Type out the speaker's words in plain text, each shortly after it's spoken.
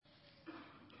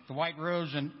The white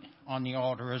rose on the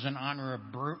altar is in honor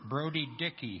of Brody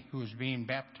Dickey, who is being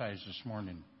baptized this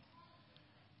morning.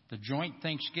 The joint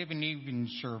Thanksgiving evening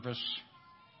service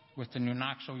with the New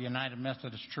Knoxville United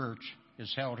Methodist Church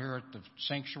is held here at the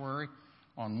sanctuary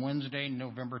on Wednesday,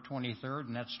 November 23rd,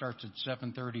 and that starts at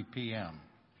 7:30 p.m.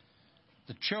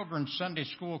 The Children's Sunday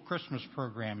School Christmas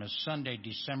program is Sunday,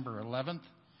 December 11th.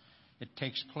 It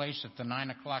takes place at the 9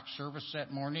 o'clock service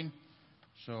that morning,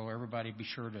 so everybody be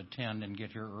sure to attend and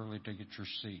get here early to get your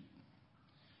seat.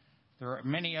 There are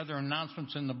many other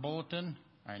announcements in the bulletin.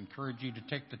 I encourage you to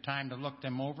take the time to look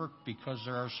them over because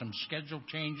there are some schedule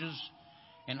changes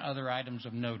and other items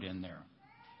of note in there.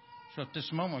 So at this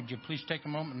moment, would you please take a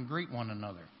moment and greet one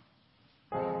another?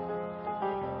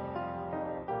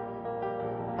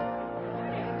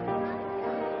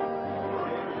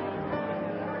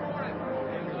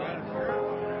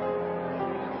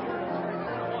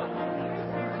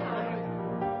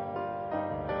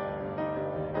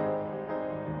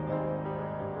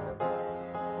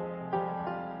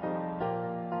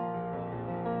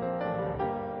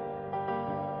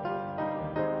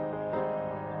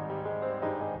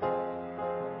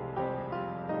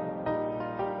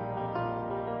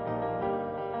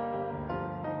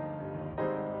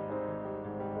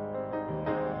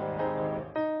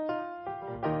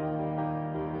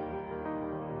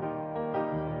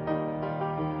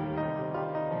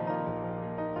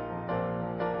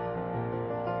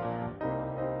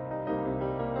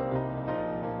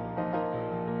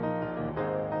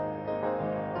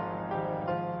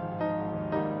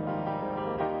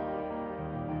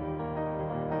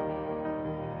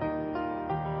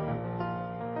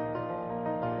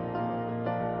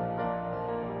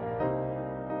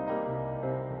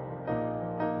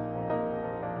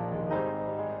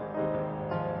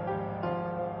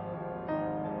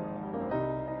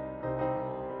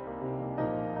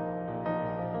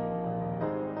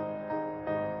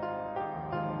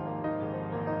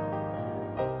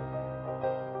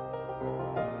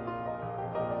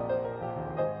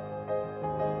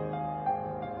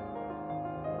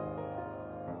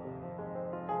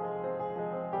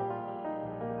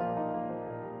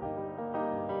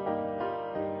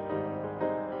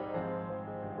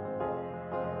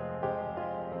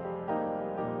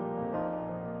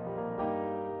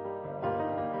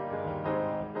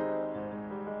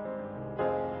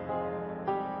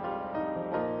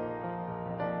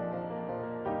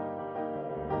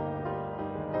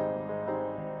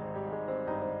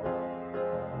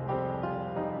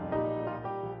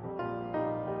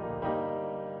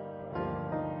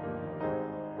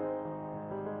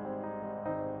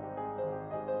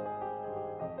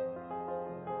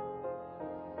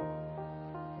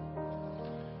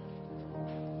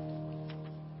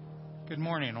 Good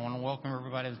morning. I want to welcome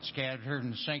everybody that's gathered here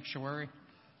in the sanctuary,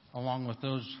 along with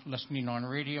those listening on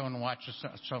radio and watch us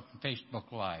on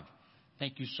Facebook Live.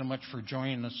 Thank you so much for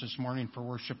joining us this morning for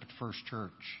worship at First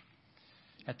Church.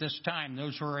 At this time,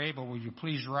 those who are able, will you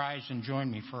please rise and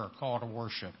join me for a call to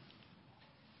worship?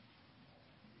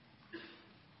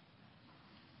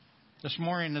 This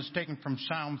morning is taken from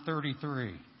Psalm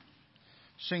 33.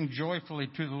 Sing joyfully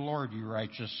to the Lord, you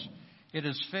righteous. It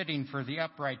is fitting for the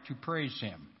upright to praise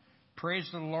him. Praise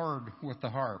the Lord with the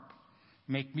harp.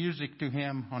 Make music to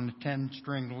him on the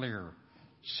 10-string lyre.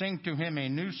 Sing to him a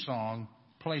new song.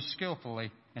 Play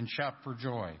skillfully and shout for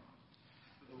joy.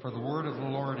 For the word of the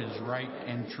Lord is right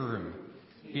and true.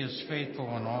 He is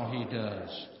faithful in all he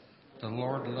does. The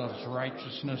Lord loves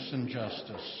righteousness and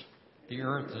justice. The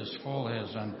earth is full of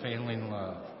his unfailing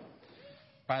love.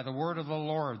 By the word of the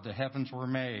Lord the heavens were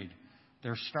made,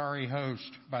 their starry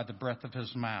host by the breath of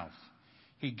his mouth.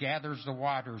 He gathers the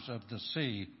waters of the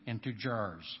sea into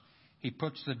jars. He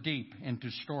puts the deep into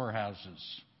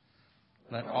storehouses.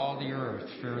 Let all the earth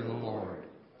fear the Lord.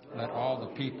 Let all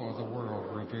the people of the world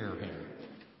revere him.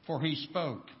 For he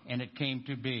spoke, and it came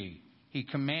to be. He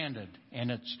commanded,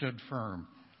 and it stood firm.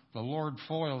 The Lord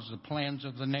foils the plans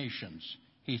of the nations.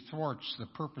 He thwarts the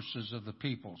purposes of the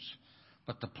peoples.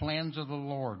 But the plans of the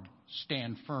Lord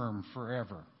stand firm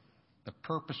forever, the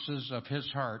purposes of his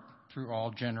heart through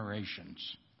all generations.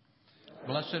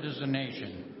 Blessed is the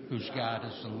nation whose God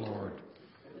is the Lord,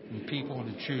 and people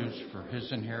to choose for his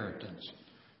inheritance.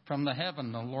 From the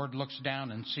heaven the Lord looks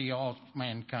down and sees all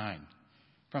mankind.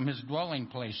 From his dwelling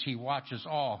place he watches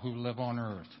all who live on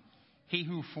earth. He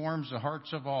who forms the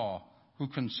hearts of all, who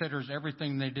considers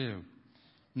everything they do.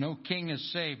 No king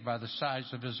is saved by the size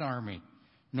of his army.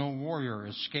 No warrior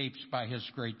escapes by his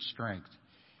great strength.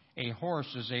 A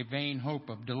horse is a vain hope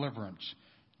of deliverance.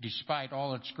 Despite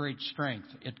all its great strength,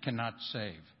 it cannot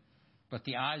save. But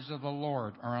the eyes of the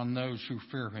Lord are on those who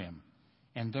fear him,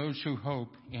 and those who hope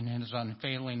in his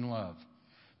unfailing love,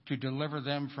 to deliver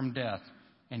them from death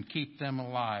and keep them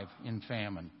alive in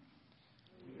famine.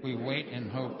 We wait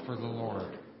and hope for the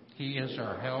Lord. He is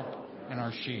our help and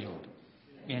our shield.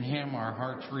 In him our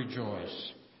hearts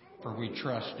rejoice, for we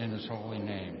trust in his holy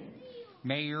name.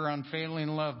 May your unfailing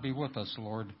love be with us,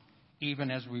 Lord,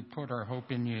 even as we put our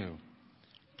hope in you.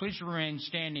 Please remain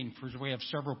standing, for we have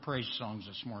several praise songs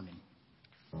this morning.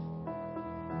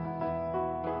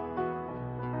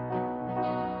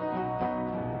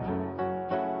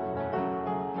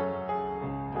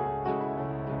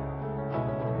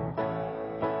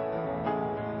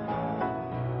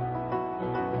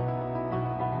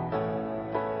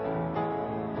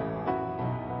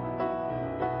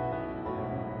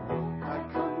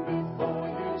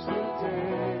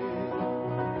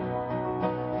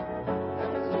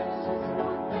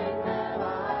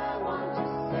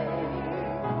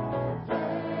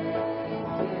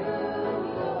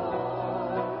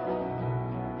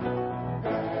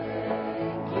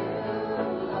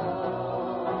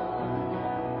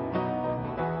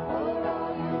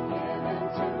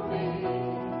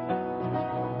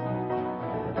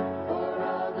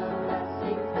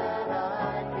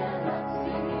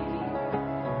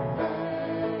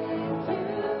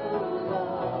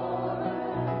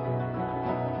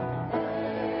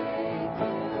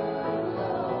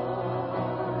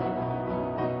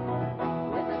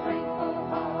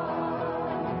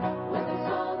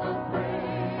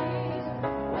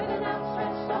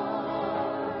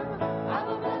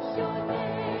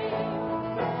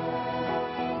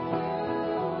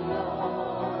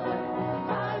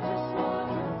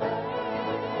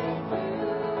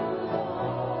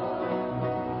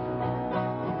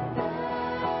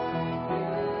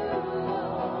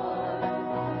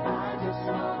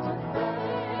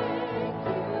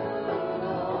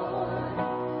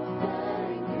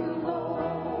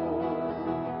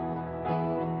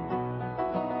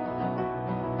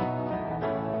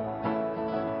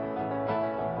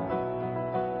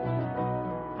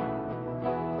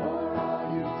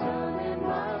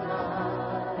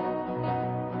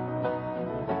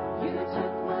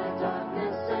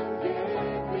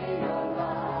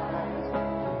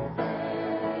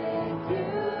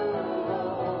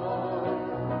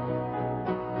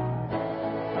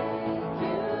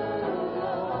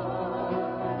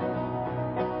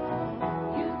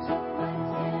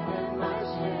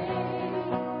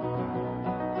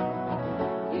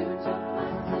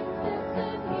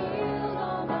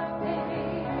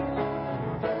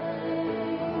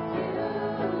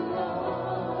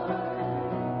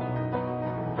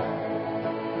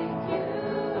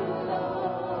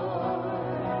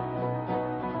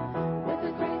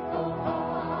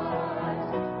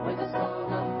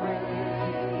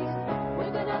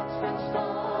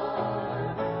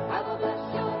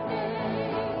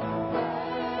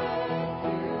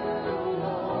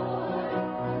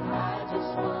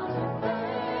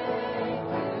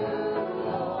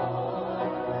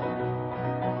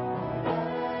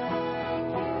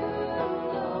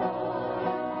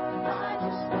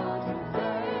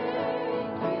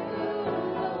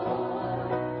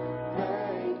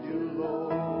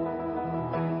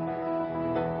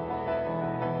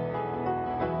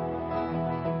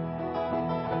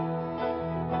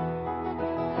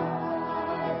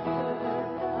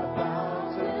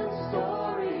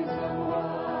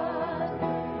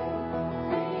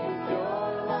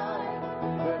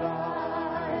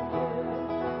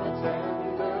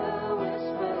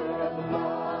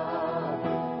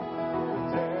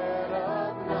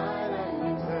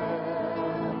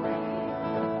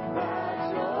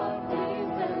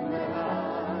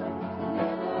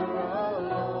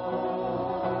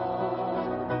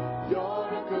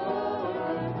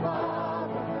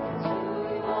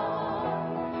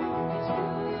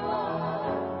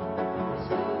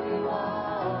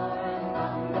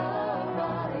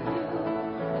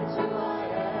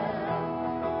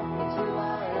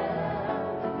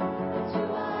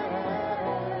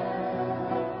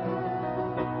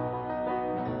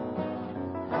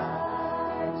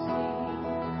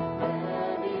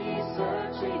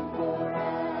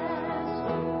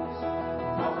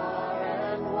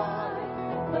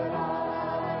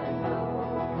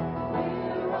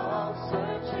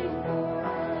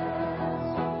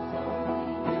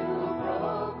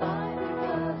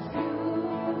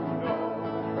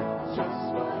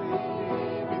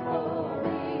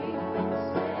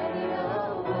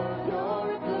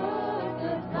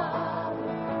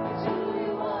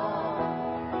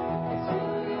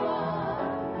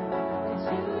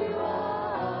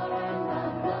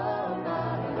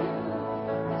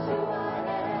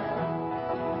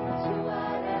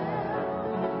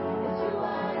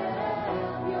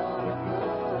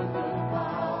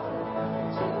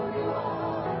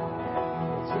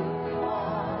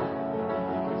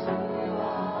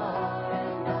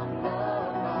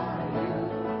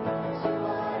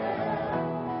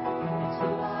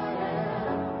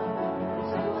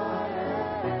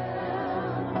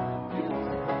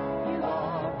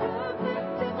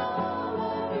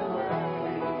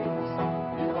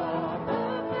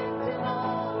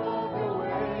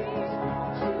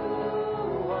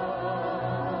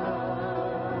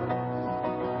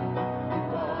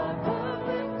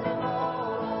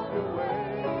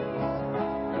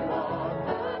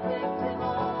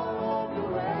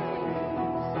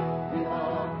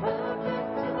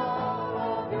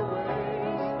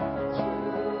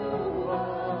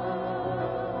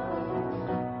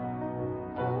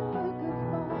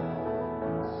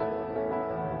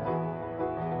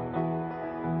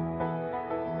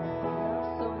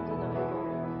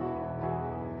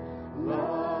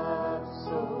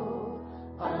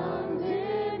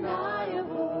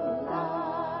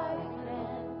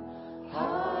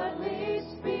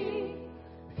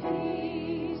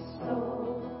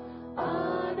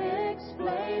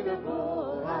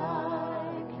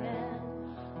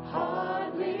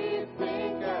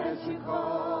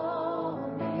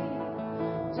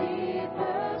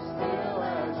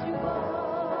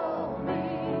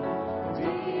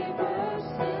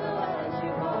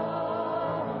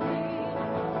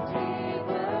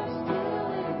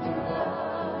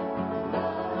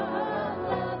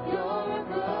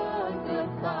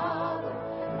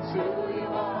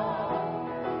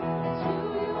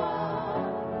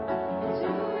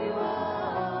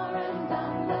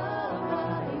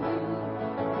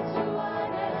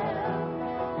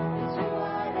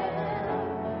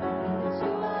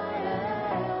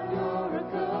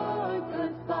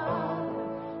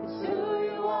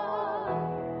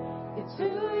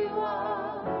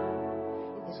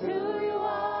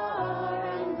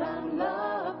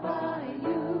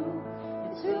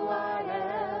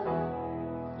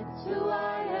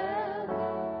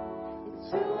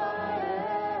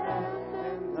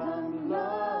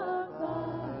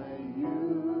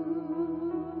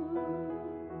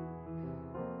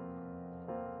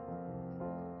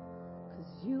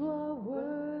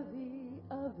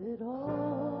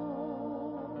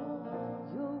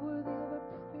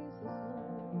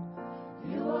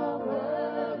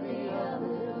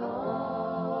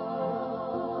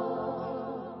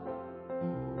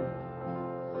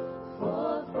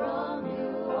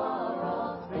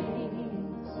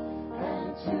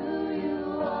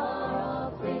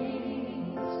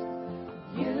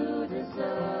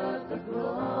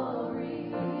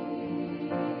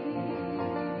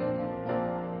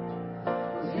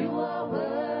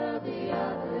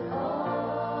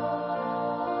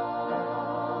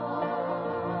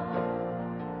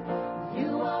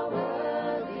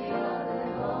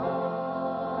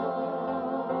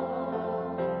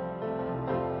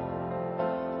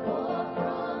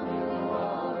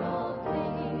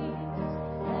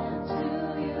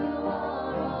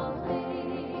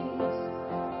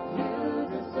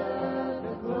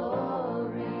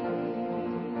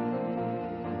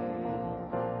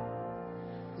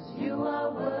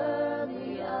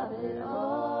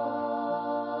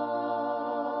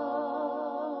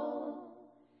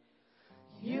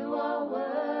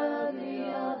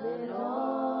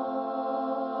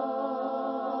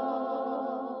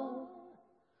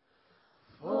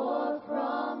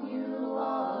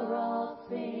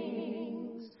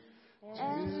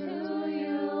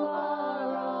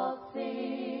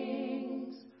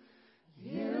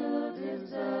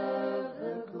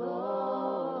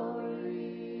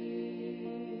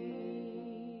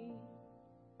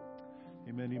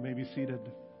 Seated.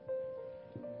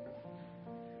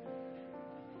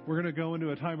 We're going to go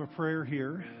into a time of prayer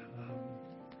here.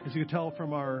 As you can tell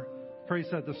from our praise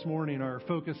set this morning, our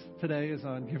focus today is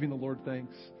on giving the Lord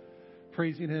thanks,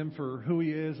 praising Him for who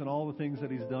He is and all the things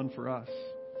that He's done for us.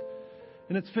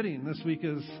 And it's fitting. This week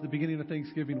is the beginning of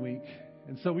Thanksgiving week.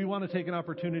 And so we want to take an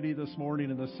opportunity this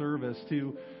morning in this service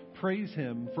to praise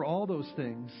Him for all those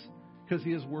things because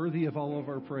He is worthy of all of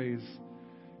our praise.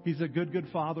 He's a good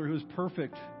Father who is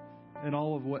perfect in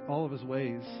all of His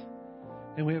ways.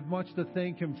 And we have much to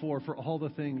thank Him for all the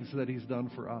things that He's done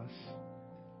for us.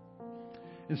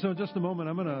 And so in just a moment,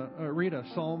 I'm going to read a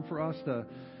psalm for us to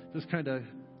just kind of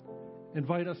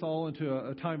invite us all into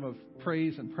a time of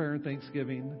praise and prayer and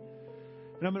thanksgiving.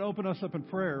 And I'm going to open us up in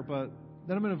prayer, but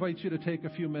then I'm going to invite you to take a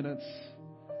few minutes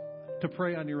to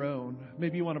pray on your own.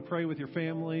 Maybe you want to pray with your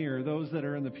family or those that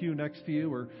are in the pew next to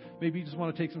you, or maybe you just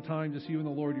want to take some time, just you and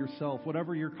the Lord yourself,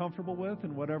 whatever you're comfortable with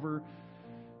and whatever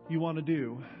you want to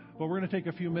do. But we're going to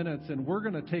take a few minutes and we're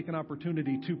going to take an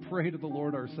opportunity to pray to the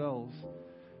Lord ourselves.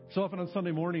 So often on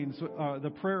Sunday mornings,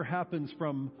 the prayer happens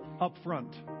from up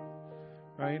front,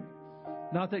 right?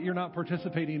 Not that you're not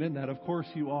participating in that. Of course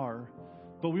you are.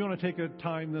 But we want to take a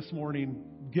time this morning,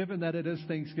 given that it is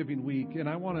Thanksgiving week, and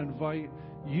I want to invite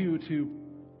you to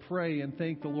pray and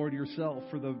thank the Lord yourself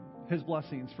for His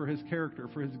blessings, for His character,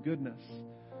 for His goodness,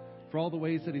 for all the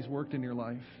ways that He's worked in your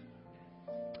life.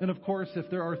 And of course, if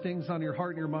there are things on your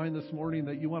heart and your mind this morning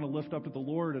that you want to lift up to the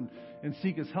Lord and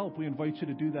seek His help, we invite you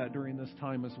to do that during this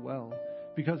time as well.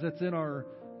 Because it's in our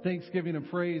thanksgiving and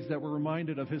praise that we're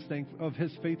reminded of His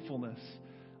faithfulness,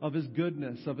 of His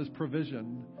goodness, of His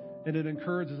provision. And it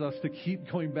encourages us to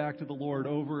keep going back to the Lord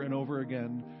over and over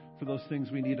again for those things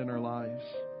we need in our lives.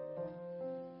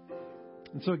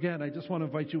 And so again, I just want to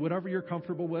invite you, whatever you're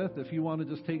comfortable with, if you want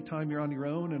to just take time, you're on your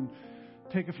own, and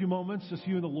take a few moments, just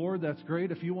you and the Lord, that's great.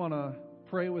 If you want to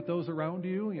pray with those around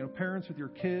you, parents with your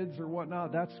kids or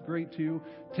whatnot, that's great too.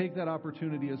 Take that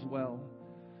opportunity as well.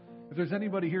 If there's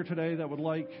anybody here today that would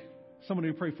like somebody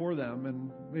to pray for them,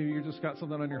 and maybe you just got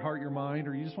something on your heart, your mind,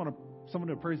 or you just want someone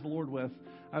to praise the Lord with,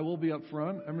 I will be up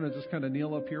front. I'm going to just kind of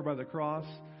kneel up here by the cross.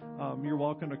 You're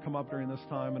welcome to come up during this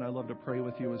time, and I'd love to pray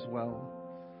with you as well.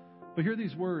 But hear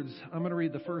these words. I'm going to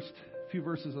read the first few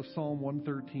verses of Psalm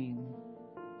 113.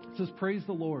 It says, "Praise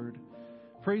the Lord.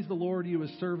 Praise the Lord, you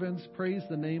His servants. Praise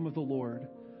the name of the Lord.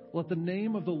 Let the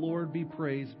name of the Lord be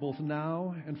praised both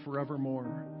now and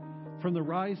forevermore. From the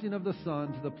rising of the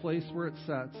sun to the place where it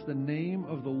sets, the name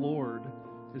of the Lord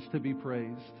is to be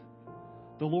praised.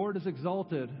 The Lord is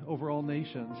exalted over all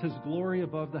nations, His glory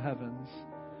above the heavens.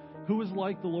 Who is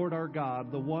like the Lord our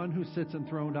God, the one who sits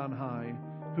enthroned on high,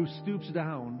 who stoops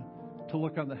down to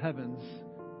look on the heavens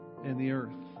and the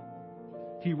earth?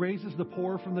 He raises the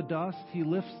poor from the dust. He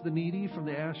lifts the needy from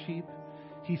the ash heap.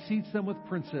 He seats them with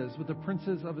princes, with the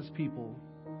princes of his people.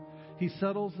 He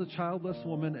settles the childless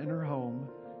woman in her home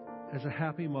as a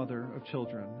happy mother of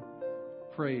children.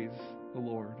 Praise the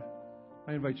Lord.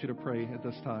 I invite you to pray at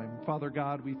this time. Father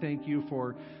God, we thank you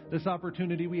for this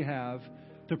opportunity we have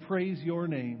to praise your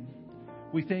name.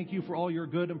 We thank you for all your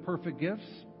good and perfect gifts,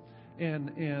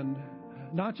 and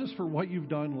not just for what you've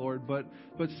done, Lord, but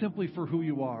simply for who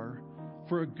you are,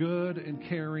 for a good and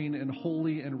caring and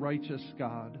holy and righteous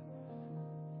God.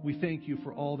 We thank you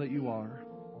for all that you are.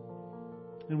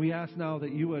 And we ask now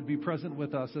that you would be present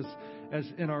with us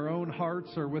as in our own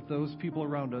hearts or with those people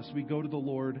around us. We go to the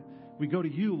Lord. We go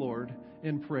to you, Lord,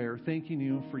 in prayer, thanking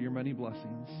you for your many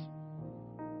blessings.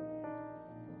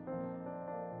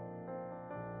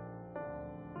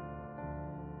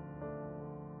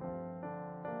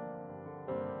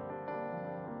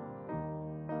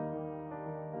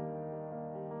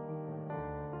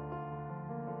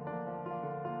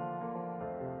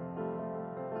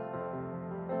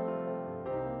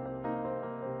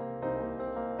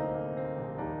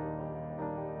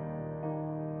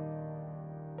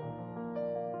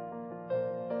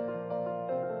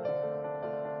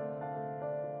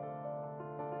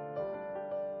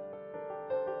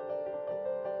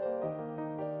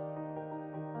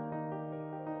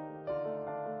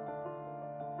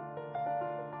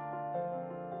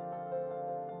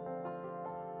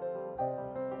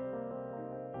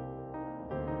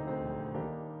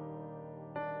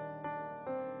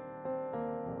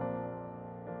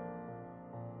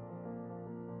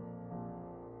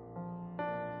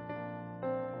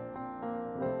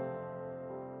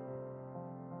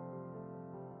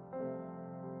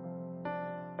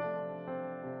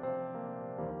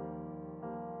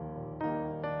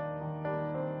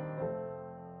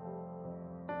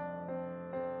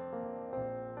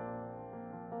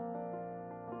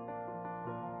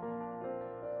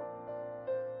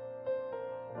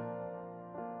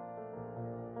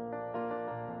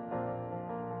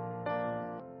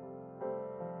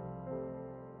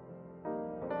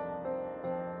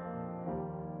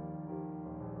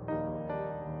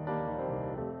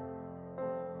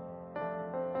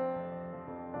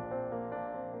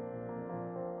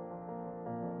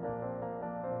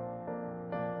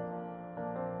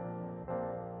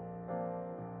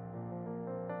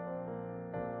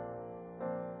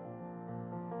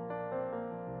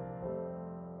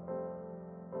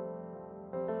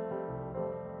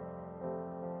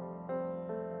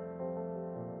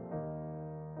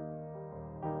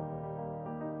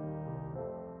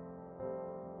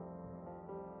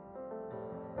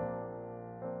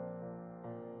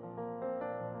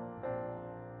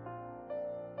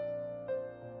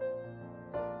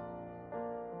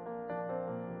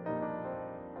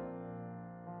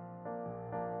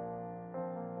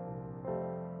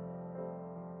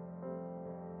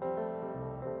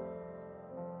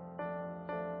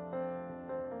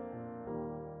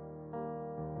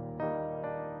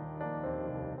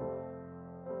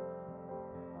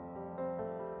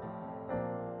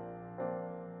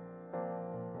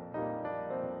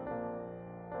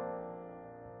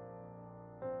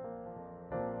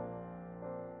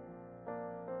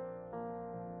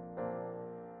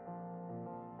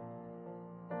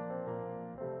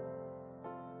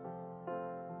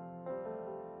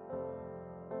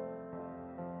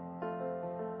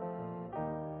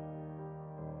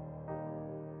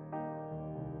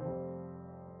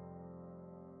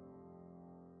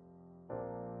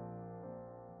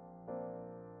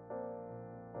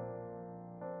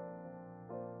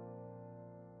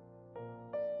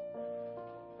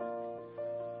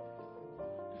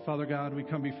 Father God, we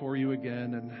come before you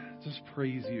again and just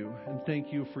praise you and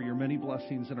thank you for your many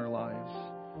blessings in our lives.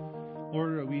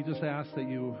 Lord, we just ask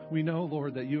that we know,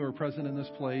 Lord, that you are present in this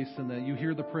place and that you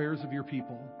hear the prayers of your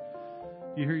people.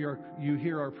 You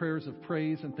hear our prayers of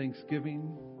praise and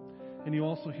thanksgiving, and you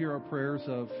also hear our prayers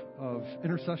of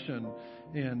intercession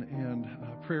and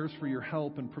prayers for your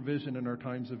help and provision in our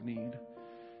times of need.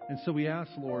 And so we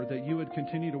ask, Lord, that you would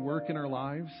continue to work in our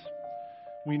lives.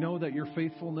 We know that your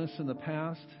faithfulness in the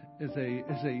past is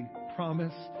a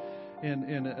promise and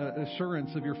an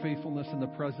assurance of your faithfulness in the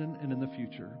present and in the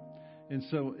future. And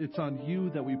so it's on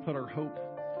you that we put our hope.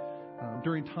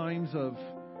 During times of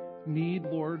need,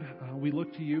 Lord, we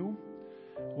look to you.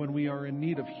 When we are in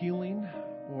need of healing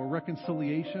or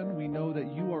reconciliation, we know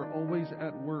that you are always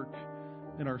at work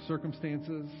in our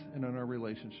circumstances and in our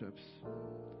relationships.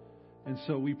 And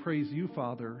so we praise you,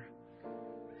 Father,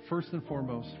 first and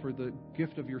foremost, for the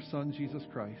gift of your Son, Jesus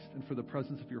Christ, and for the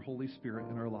presence of your Holy Spirit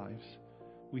in our lives.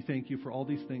 We thank you for all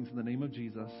these things in the name of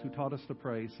Jesus, who taught us to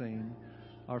pray, saying,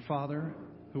 Our Father,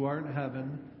 who art in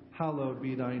heaven, hallowed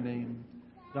be thy name.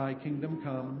 Thy kingdom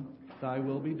come, thy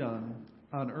will be done,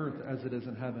 on earth as it is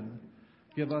in heaven.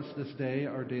 Give us this day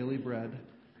our daily bread,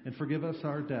 and forgive us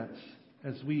our debts,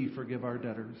 as we forgive our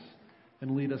debtors.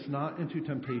 And lead us not into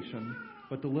temptation,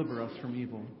 but deliver us from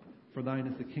evil. For thine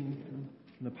is the kingdom,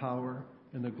 and the power,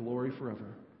 and the glory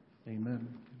forever. Amen.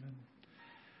 Amen.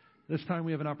 This time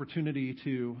we have an opportunity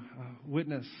to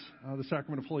witness the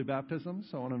sacrament of Holy Baptism.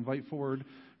 So I want to invite forward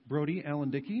Brody Allen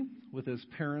Dickey with his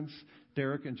parents,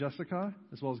 Derek and Jessica,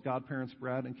 as well as godparents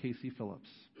Brad and Casey Phillips.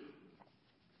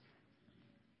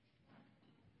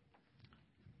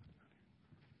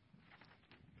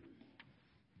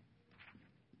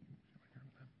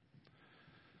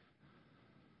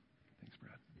 Thanks,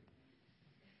 Brad.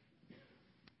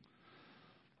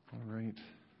 All right.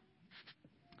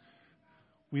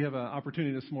 We have an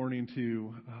opportunity this morning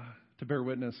to bear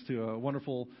witness to a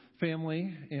wonderful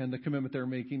family and the commitment they're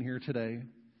making here today.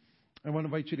 I want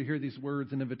to invite you to hear these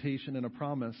words, an invitation and a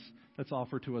promise that's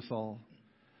offered to us all.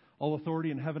 All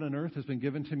authority in heaven and earth has been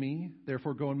given to me.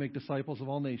 Therefore, go and make disciples of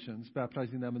all nations,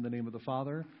 baptizing them in the name of the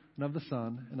Father and of the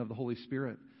Son and of the Holy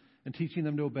Spirit, and teaching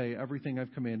them to obey everything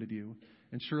I've commanded you.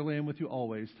 And surely I am with you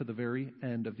always to the very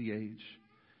end of the age.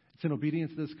 It's in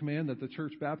obedience to this command that the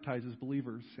church baptizes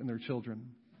believers and their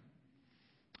children.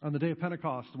 On the day of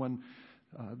Pentecost, when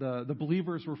the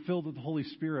believers were filled with the Holy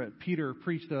Spirit, Peter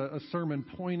preached a sermon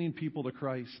pointing people to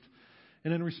Christ.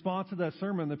 And in response to that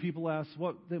sermon, the people asked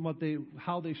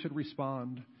how they should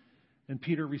respond. And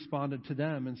Peter responded to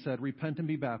them and said, "Repent and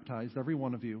be baptized, every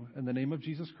one of you, in the name of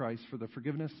Jesus Christ for the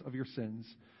forgiveness of your sins.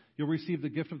 You'll receive the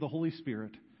gift of the Holy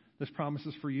Spirit. This promise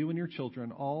is for you and your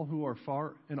children, all who are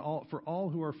far off,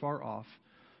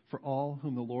 for all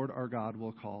whom the Lord our God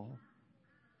will call."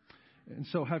 And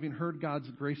so, having heard God's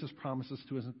gracious promises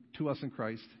to us in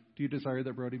Christ, do you desire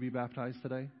that Brody be baptized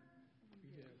today?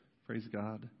 Yes. Praise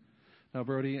God. Now,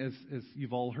 Brody, as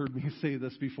you've all heard me say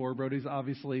this before, Brody's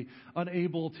obviously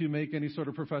unable to make any sort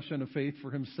of profession of faith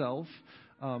for himself.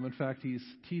 In fact, he's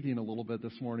teething a little bit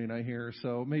this morning, I hear.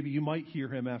 So maybe you might hear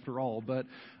him after all. But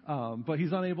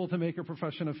he's unable to make a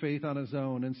profession of faith on his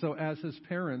own. And so as his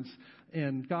parents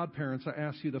and godparents, I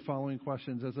ask you the following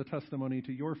questions as a testimony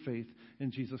to your faith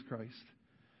in Jesus Christ.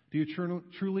 Do you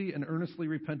truly and earnestly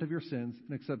repent of your sins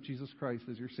and accept Jesus Christ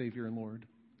as your Savior and Lord?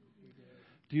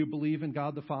 Do you believe in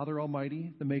God the Father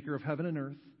Almighty, the maker of heaven and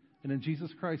earth, and in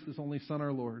Jesus Christ, his only Son,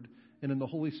 our Lord, and in the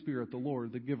Holy Spirit, the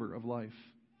Lord, the giver of life?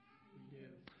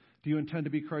 Do you intend to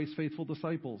be Christ's faithful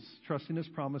disciples, trusting his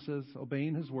promises,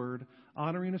 obeying his word,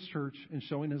 honoring his church, and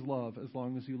showing his love as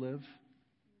long as you live?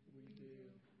 We do,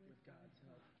 with God's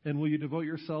help. And will you devote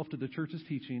yourself to the church's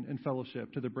teaching and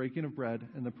fellowship, to the breaking of bread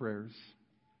and the prayers?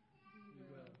 We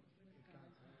will, with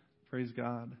God's help. Praise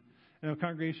God. Now,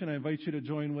 congregation, I invite you to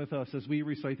join with us as we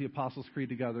recite the Apostles' Creed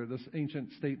together, this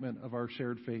ancient statement of our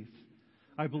shared faith.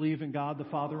 I believe in God the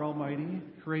Father Almighty,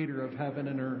 creator of heaven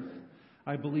and earth.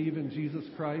 I believe in Jesus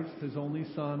Christ, his only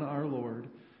Son, our Lord,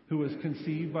 who was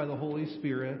conceived by the Holy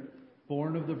Spirit,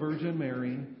 born of the Virgin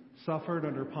Mary, suffered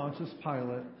under Pontius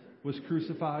Pilate, was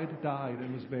crucified, died,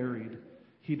 and was buried.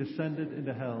 He descended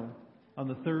into hell. On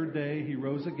the third day he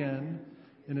rose again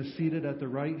and is seated at the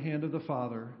right hand of the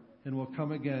Father, and will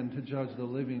come again to judge the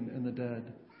living and the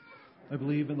dead. I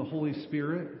believe in the Holy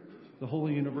Spirit, the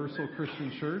holy universal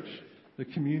Christian church, the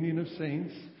communion of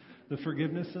saints, the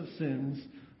forgiveness of sins,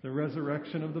 the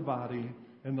resurrection of the body,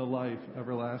 and the life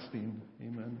everlasting.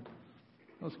 Amen.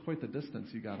 That was quite the distance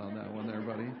you got on that one there,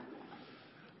 buddy.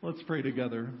 Let's pray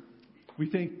together. We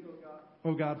thank,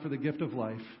 O God, for the gift of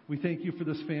life. We thank you for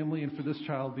this family and for this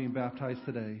child being baptized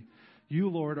today. You,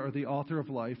 Lord, are the author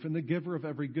of life and the giver of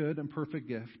every good and perfect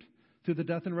gift. Through the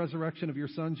death and resurrection of your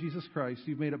Son, Jesus Christ,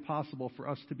 you've made it possible for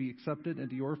us to be accepted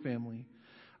into your family.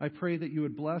 I pray that you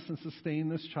would bless and sustain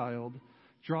this child.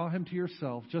 Draw him to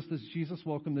yourself, just as Jesus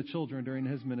welcomed the children during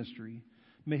his ministry.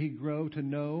 May he grow to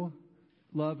know,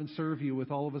 love, and serve you with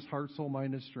all of his heart, soul,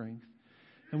 mind, and strength.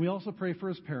 And we also pray for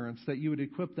his parents, that you would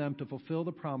equip them to fulfill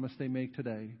the promise they make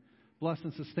today. Bless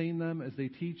and sustain them as they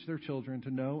teach their children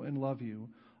to know and love you.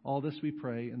 All this we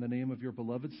pray in the name of your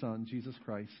beloved Son, Jesus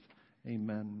Christ.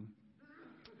 Amen.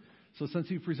 So since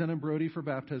you've presented Brody for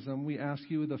baptism, we ask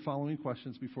you the following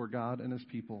questions before God and his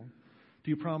people. Do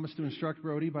you promise to instruct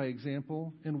Brody by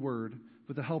example and word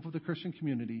with the help of the Christian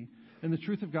community in the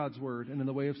truth of God's word and in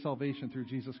the way of salvation through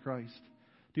Jesus Christ?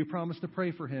 Do you promise to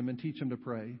pray for him and teach him to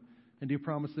pray? And do you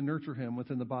promise to nurture him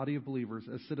within the body of believers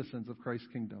as citizens of Christ's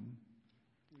kingdom?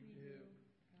 We do.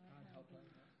 God help us.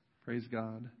 Praise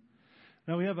God.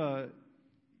 Now we have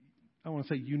I want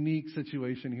to say unique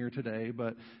situation here today,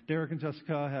 but Derek and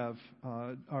Jessica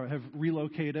have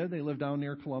relocated. They live down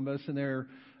near Columbus, and they're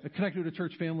connected to a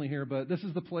church family here. But this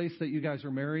is the place that you guys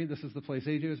are married. This is the place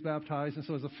AJ was baptized, and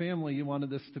so as a family, you wanted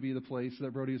this to be the place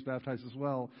that Brody was baptized as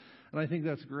well. And I think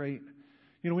that's great.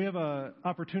 You know, we have an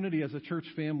opportunity as a church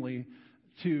family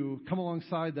to come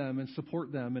alongside them and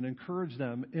support them and encourage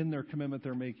them in their commitment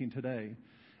they're making today.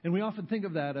 And we often think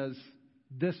of that as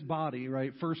this body,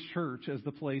 right, First Church, as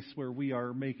the place where we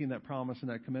are making that promise and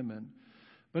that commitment.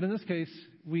 But in this case,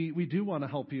 we do want to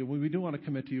help you. We do want to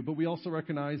commit to you. But we also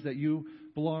recognize that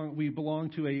we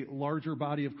belong to a larger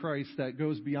body of Christ that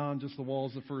goes beyond just the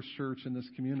walls of First Church in this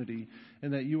community,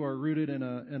 and that you are rooted in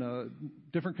a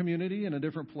different community, in a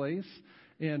different place.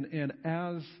 And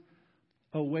as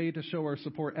a way to show our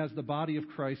support as the body of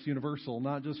Christ universal,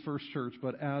 not just First Church,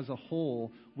 but as a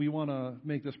whole, we want to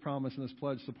make this promise and this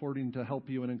pledge supporting to help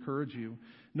you and encourage you,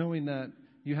 knowing that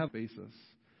you have a basis.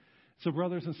 So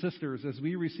brothers and sisters, as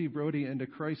we receive Brody into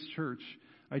Christ's church,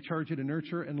 I charge you to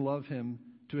nurture and love him,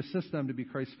 to assist them to be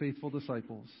Christ's faithful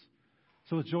disciples.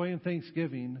 So with joy and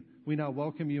thanksgiving, we now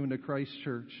welcome you into Christ's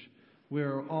church. We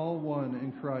are all one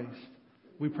in Christ.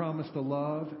 We promise to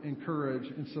love, encourage,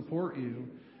 and support you,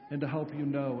 and to help you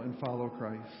know and follow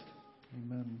Christ.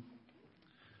 Amen.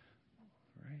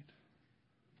 All right.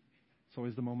 It's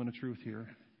always the moment of truth here.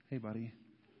 Hey, buddy,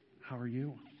 how are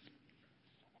you?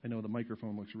 I know the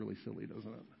microphone looks really silly,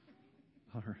 doesn't it?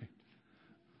 All right.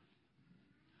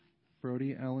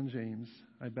 Brody Allen James,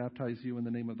 I baptize you in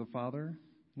the name of the Father,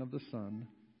 and of the Son,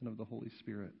 and of the Holy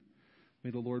Spirit.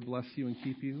 May the Lord bless you and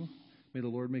keep you. May the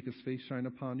Lord make his face shine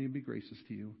upon you and be gracious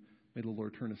to you. May the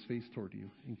Lord turn his face toward you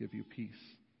and give you peace.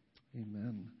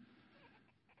 Amen.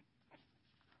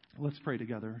 Let's pray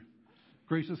together.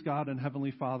 Gracious God and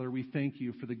Heavenly Father, we thank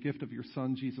you for the gift of your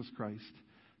Son, Jesus Christ.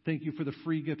 Thank you for the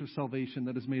free gift of salvation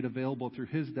that is made available through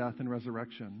his death and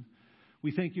resurrection.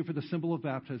 We thank you for the symbol of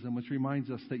baptism, which reminds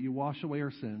us that you wash away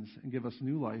our sins and give us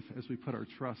new life as we put our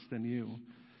trust in you.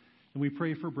 And we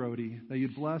pray for Brody, that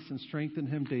you'd bless and strengthen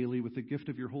him daily with the gift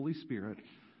of your Holy Spirit,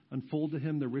 unfold to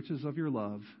him the riches of your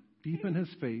love, deepen his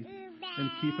faith,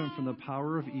 and keep him from the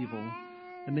power of evil.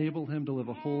 Enable him to live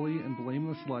a holy and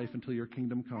blameless life until your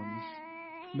kingdom comes.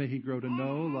 May he grow to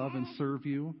know, love, and serve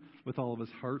you with all of his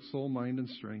heart, soul, mind, and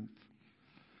strength.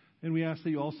 And we ask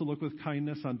that you also look with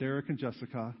kindness on Derek and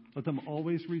Jessica. Let them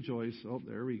always rejoice. Oh,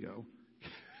 there we go.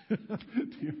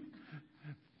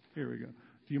 Here we go.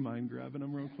 Do you mind grabbing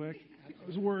him real quick? I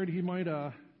was worried he might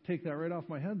take that right off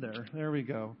my head there. There we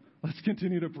go. Let's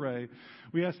continue to pray.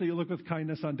 We ask that you look with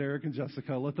kindness on Derek and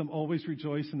Jessica. Let them always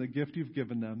rejoice in the gift you've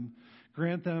given them.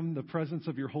 Grant them the presence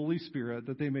of your Holy Spirit,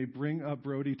 that they may bring up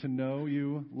Brody to know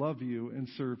you, love you, and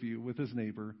serve you with his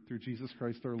neighbor, through Jesus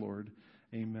Christ our Lord.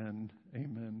 Amen.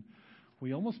 Amen.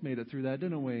 We almost made it through that,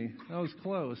 didn't we? That was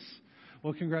close.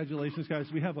 Well, congratulations, guys.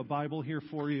 We have a Bible here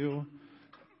for you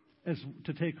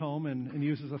to take home and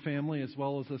use as a family, as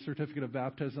well as a certificate of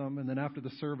baptism. And then after the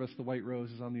service, the white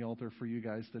rose is on the altar for you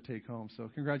guys to take home.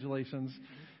 So congratulations.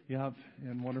 Yep,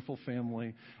 and wonderful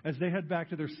family. As they head back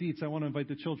to their seats, I want to invite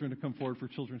the children to come forward for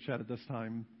Children's Chat at this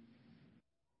time.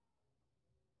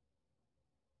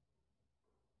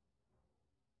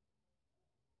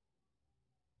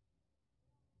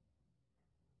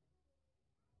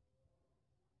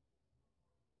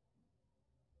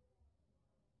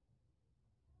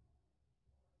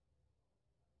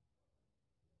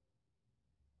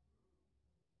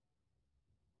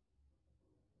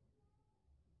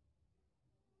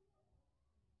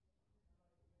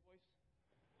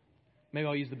 Maybe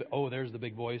I'll use there's the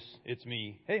big voice. It's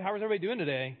me. Hey, how's everybody doing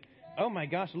today? Oh my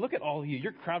gosh, look at all of you.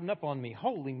 You're crowding up on me.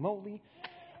 Holy moly.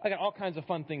 I got all kinds of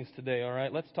fun things today, all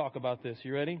right? Let's talk about this.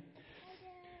 You ready?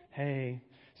 Hey.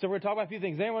 So we're going to talk about a few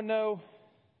things. Anyone know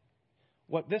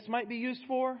what this might be used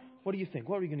for? What do you think?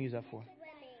 What are we going to use that for?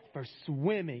 Swimming. For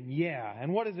swimming, yeah.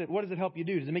 And what does it help you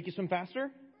do? Does it make you swim faster? No,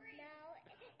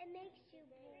 it makes you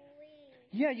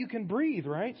breathe. Yeah, you can breathe,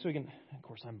 right? So you can, of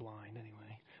course, I'm blind anyway.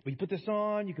 But you put this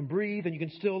on, you can breathe, and you can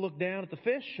still look down at the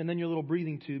fish, and then your little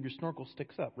breathing tube, your snorkel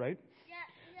sticks up, right? Yeah.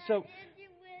 So, and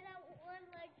without one,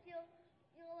 like you're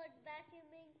like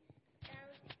vacuuming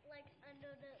down, like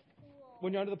under the pool.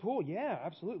 When you're under the pool, yeah,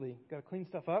 absolutely. Got to clean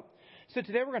stuff up. So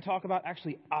today we're going to talk about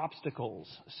actually obstacles.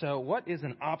 So what is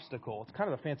an obstacle? It's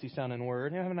kind of a fancy sounding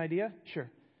word. You have an idea? Sure.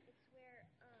 It's where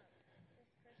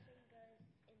this person goes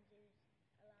and does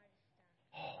a lot of stuff.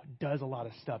 Oh, does a lot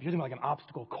of stuff. You're thinking like an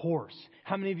obstacle course.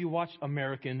 How many of you watch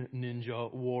American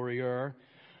Ninja Warrior,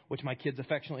 which my kids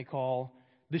affectionately call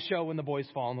The show when the boys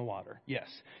fall in the water. Yes.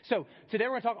 So today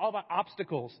we're going to talk all about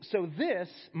obstacles. So this,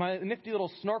 my nifty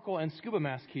little snorkel and scuba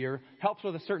mask here, helps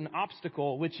with a certain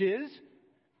obstacle, which is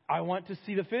I want to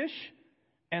see the fish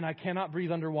and I cannot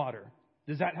breathe underwater.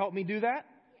 Does that help me do that?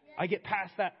 I get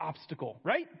past that obstacle,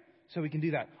 right? So we can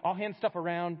do that. I'll hand stuff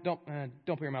around. Don't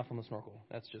put your mouth on the snorkel.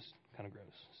 That's just kind of gross.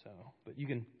 So, but you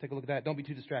can take a look at that. Don't be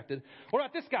too distracted. What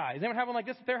about this guy? Does anyone have one like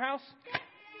this at their house?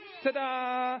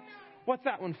 Ta-da! What's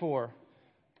that one for?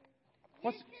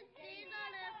 What's...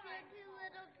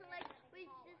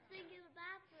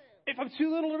 If I'm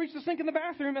too little to reach the sink in the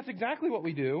bathroom, that's exactly what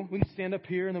we do. We can stand up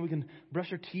here and then we can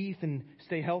brush our teeth and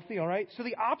stay healthy, all right? So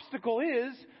the obstacle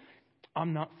is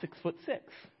I'm not 6'6".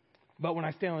 But when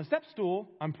I stand on a step stool,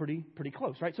 I'm pretty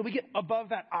close, right? So we get above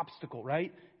that obstacle,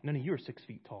 right? None of you are 6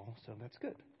 feet tall, so that's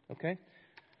good, okay?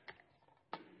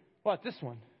 What, this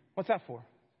one? What's that for?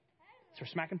 It's for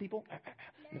smacking people?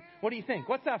 No. What do you think?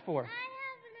 What's that for? I have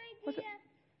an idea.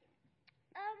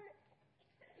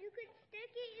 You could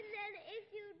stick it, and then if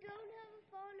you don't have a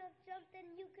phone or something,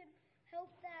 you could help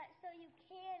that so you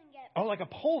can get. Oh, like a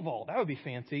pole vault. That would be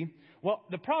fancy. Well,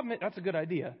 the problem is, that's a good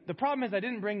idea. The problem is I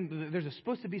didn't bring, there's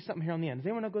supposed to be something here on the end. Does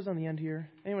anyone know what goes on the end here?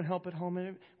 Anyone help at home?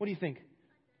 What do you think?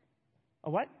 A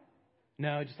what?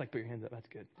 No, just like put your hands up. That's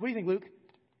good. What do you think, Luke?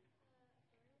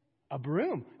 A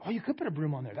broom. Oh, you could put a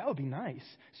broom on there. That would be nice.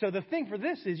 So the thing for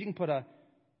this is you can put a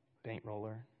paint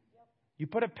roller. You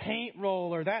put a paint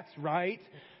roller. That's right.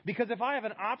 Because if I have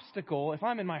an obstacle, if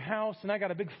I'm in my house and I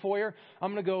got a big foyer,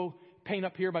 I'm going to go paint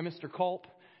up here by Mr. Culp.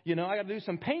 You know, I got to do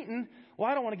some painting. Well,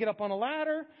 I don't want to get up on a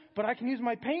ladder, but I can use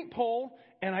my paint pole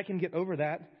and I can get over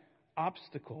that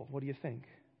obstacle. What do you think?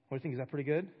 What do you think? Is that pretty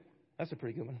good? That's a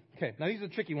pretty good one. Okay, now these are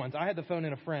the tricky ones. I had to phone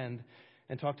in a friend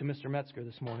and talk to Mr. Metzger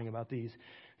this morning about these.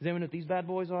 Does anyone know what these bad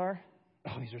boys are?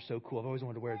 Oh, these are so cool. I've always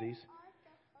wanted to wear these.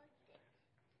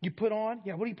 You put on?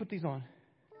 Yeah, what do you put these on?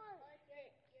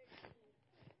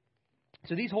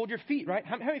 So these hold your feet, right?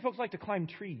 How many folks like to climb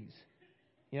trees?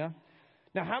 Yeah?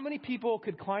 Now, how many people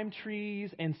could climb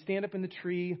trees and stand up in the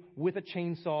tree with a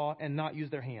chainsaw and not use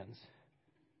their hands?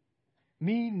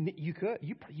 Me, you could.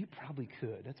 You probably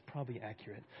could. That's probably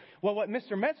accurate. Well, what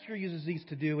Mr. Metzger uses these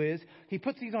to do is he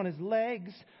puts these on his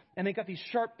legs, and they got these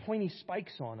sharp, pointy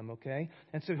spikes on them, okay?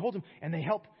 And so he holds them, and they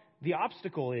help. The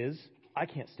obstacle is I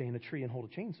can't stay in a tree and hold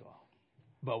a chainsaw.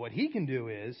 But what he can do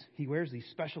is he wears these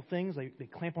special things. They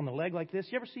clamp on the leg like this.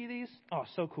 You ever see these? Oh,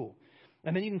 so cool.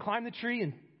 And then you can climb the tree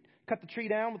and cut the tree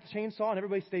down with the chainsaw, and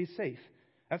everybody stays safe.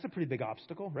 That's a pretty big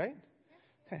obstacle, right?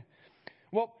 Okay.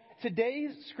 Well,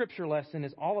 today's scripture lesson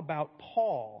is all about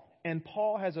Paul. And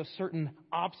Paul has a certain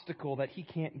obstacle that he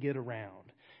can't get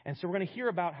around. And so we're going to hear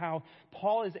about how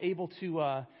Paul is able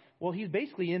to, he's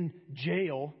basically in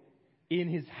jail in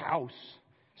his house.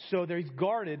 So there he's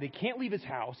guarded. They can't leave his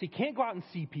house. He can't go out and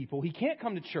see people. He can't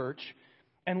come to church.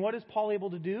 And what is Paul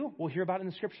able to do? We'll hear about it in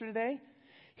the scripture today.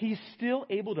 He's still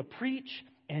able to preach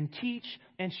and teach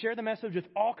and share the message with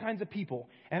all kinds of people.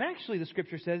 And actually the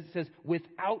scripture says,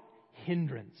 without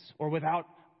hindrance or without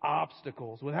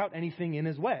obstacles, without anything in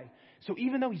his way. So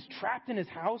even though he's trapped in his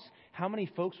house, how many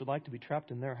folks would like to be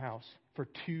trapped in their house for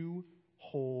 2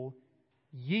 whole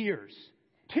years?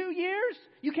 2 years?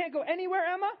 You can't go anywhere,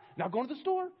 Emma? Not going to the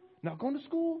store? Not going to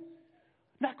school?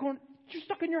 You're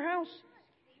stuck in your house?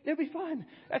 It'll be fun.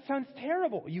 That sounds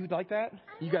terrible. You would like that?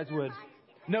 You guys would.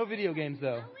 No video games,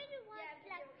 though.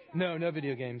 No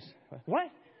video games.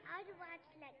 What?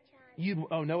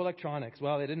 No electronics.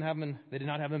 Well, they did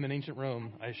not have them in ancient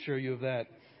Rome. I assure you of that.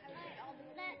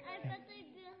 I bet they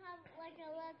didn't have like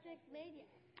electric media.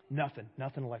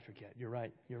 Nothing electric yet. You're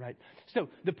right. So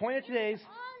the point of today's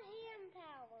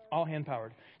all hand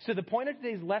powered. So the point of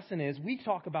today's lesson is we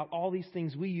talk about all these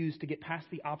things we use to get past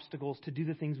the obstacles to do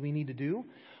the things we need to do.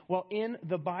 Well, in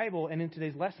the Bible and in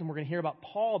today's lesson, we're going to hear about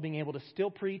Paul being able to still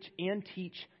preach and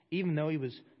teach even though he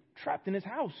was trapped in his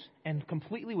house and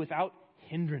completely without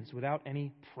hindrance, without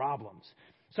any problems.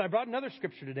 So I brought another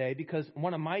scripture today because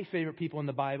one of my favorite people in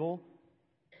the Bible,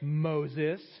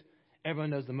 Moses. Everyone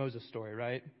knows the Moses story,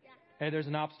 right? Yeah. Hey, there's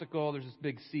an obstacle. There's this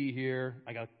big sea here.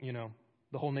 I got,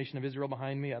 the whole nation of Israel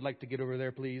behind me. I'd like to get over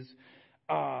there, please.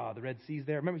 The Red Sea's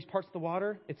there. Remember, he parts the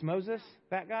water. It's Moses,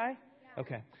 that guy? Yeah.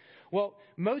 Okay. Well,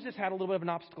 Moses had a little bit of an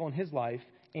obstacle in his life,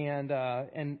 and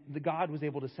the God was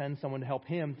able to send someone to help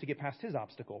him to get past his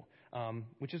obstacle,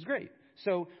 which is great.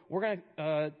 So we're going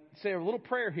to say a little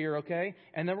prayer here, okay?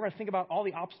 And then we're going to think about all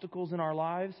the obstacles in our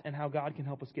lives and how God can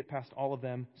help us get past all of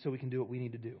them so we can do what we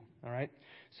need to do, all right?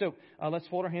 So let's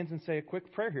fold our hands and say a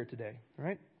quick prayer here today, all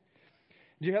right?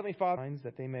 Dear Heavenly Father,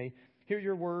 that they may hear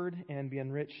your word and be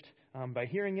enriched by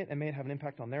hearing it and may it have an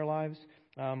impact on their lives.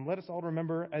 Let us all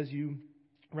remember as you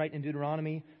write in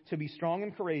Deuteronomy, to be strong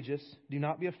and courageous, do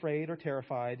not be afraid or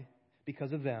terrified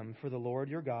because of them, for the Lord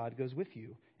your God goes with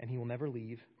you, and he will never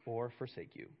leave or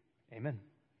forsake you. Amen.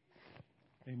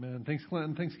 Amen. Thanks,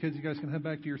 Clinton. Thanks, kids. You guys can head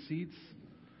back to your seats.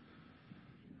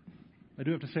 I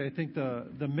do have to say, I think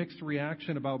the mixed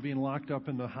reaction about being locked up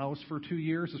in the house for 2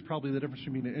 years is probably the difference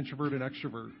between an introvert and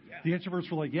extrovert. Yeah. The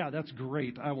introverts were like, yeah, that's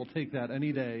great. I will take that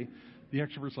any day. The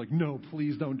extroverts like, no,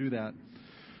 please don't do that.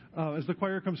 As the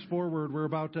choir comes forward, we're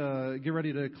about to get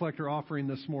ready to collect our offering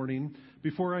this morning.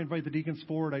 Before I invite the deacons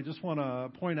forward, I just want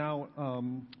to point out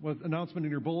with announcement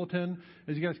in your bulletin.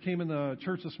 As you guys came in the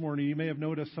church this morning, you may have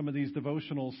noticed some of these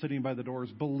devotionals sitting by the doors.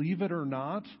 Believe it or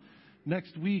not,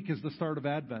 next week is the start of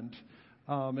Advent.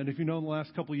 And if you know, in the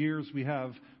last couple of years, we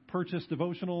have purchased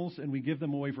devotionals, and we give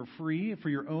them away for free for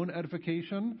your own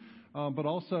edification. But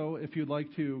also, if you'd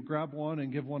like to grab one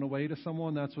and give one away to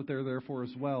someone, that's what they're there for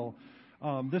as well.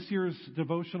 This year's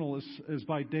devotional is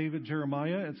by David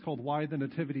Jeremiah. It's called Why the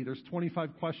Nativity. There's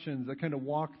 25 questions that kind of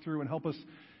walk through and help us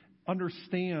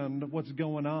understand what's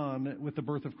going on with the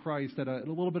birth of Christ at a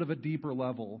little bit of a deeper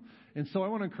level. And so I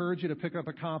want to encourage you to pick up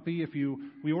a copy.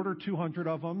 We ordered 200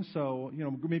 of them, so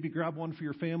maybe grab one for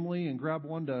your family and grab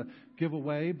one to give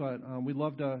away. But we'd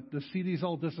love to see these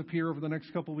all disappear over the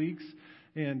next couple weeks.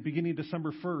 And beginning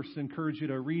December 1st, encourage you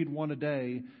to read one a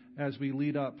day as we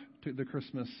lead up to the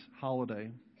Christmas holiday.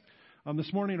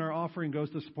 This morning, our offering goes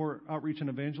to support Outreach and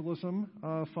Evangelism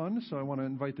Fund, so I want to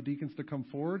invite the deacons to come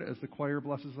forward as the choir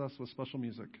blesses us with special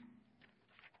music.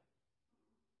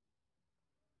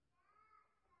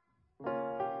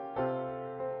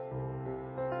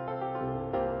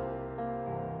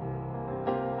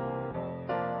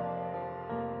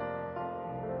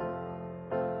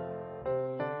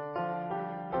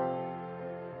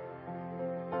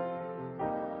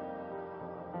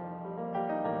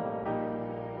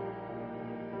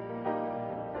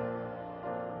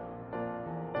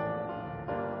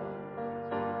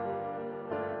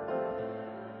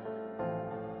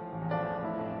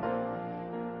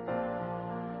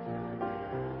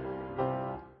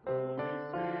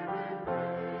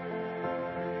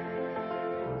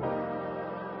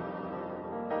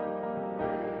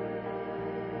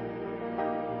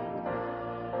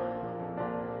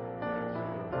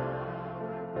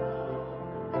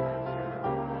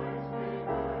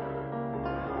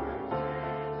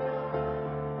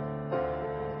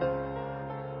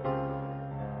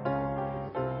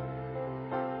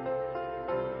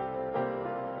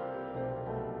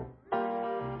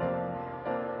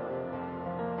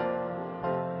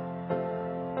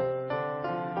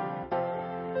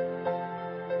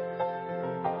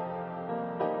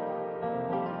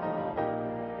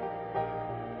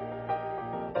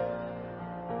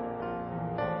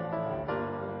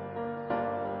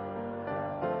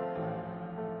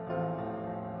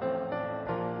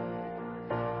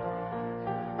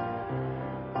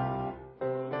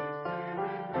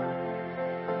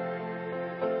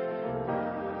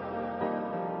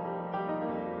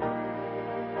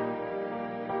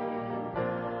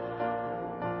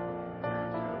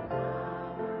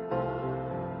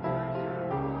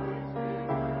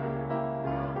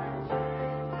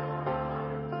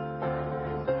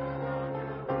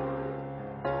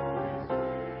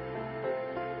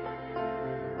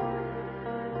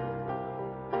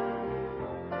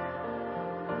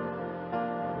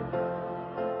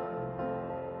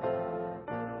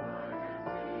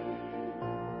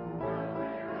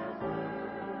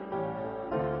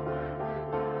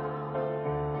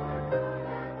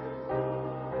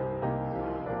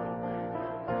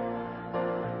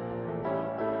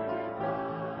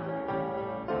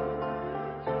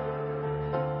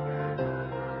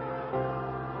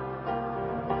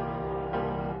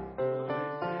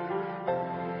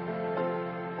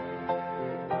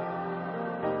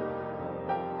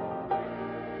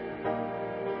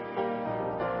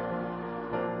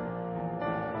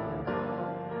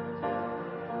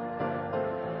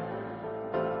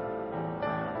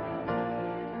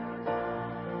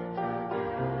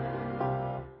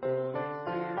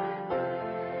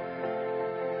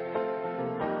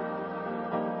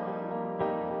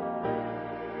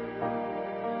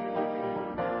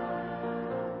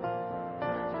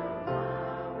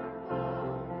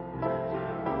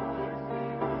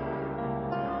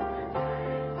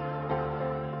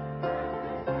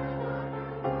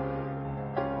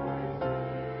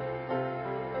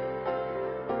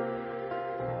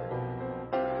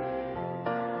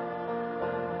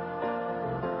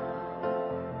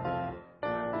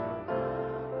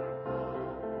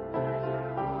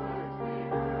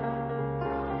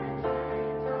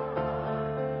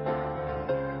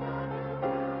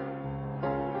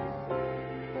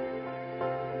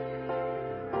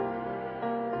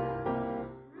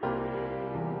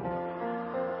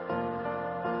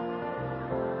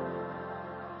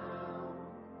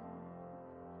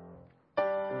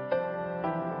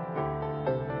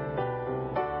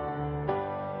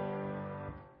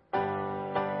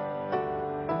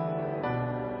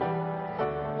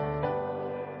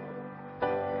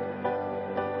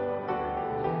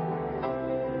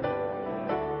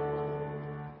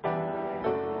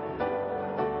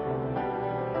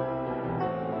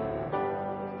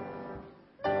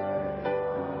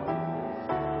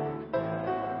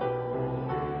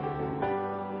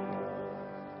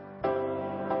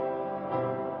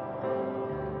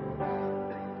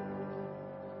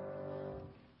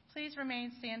 please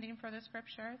remain standing for the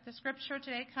scripture? The scripture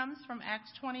today comes from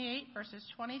Acts 28, verses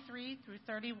 23 through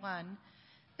 31.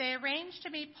 They arranged to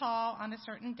meet Paul on a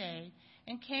certain day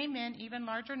and came in even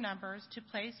larger numbers to the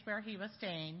place where he was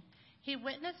staying. He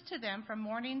witnessed to them from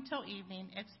morning till evening,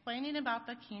 explaining about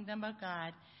the kingdom of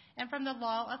God, and from the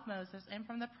law of Moses and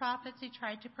from the prophets he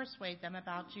tried to persuade them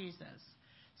about Jesus.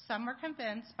 Some were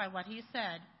convinced by what he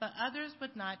said, but others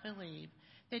would not believe.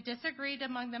 They disagreed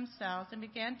among themselves and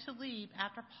began to leave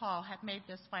after Paul had made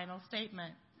this final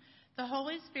statement. The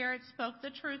Holy Spirit spoke the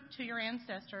truth to your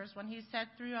ancestors when he said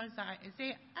through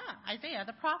Isaiah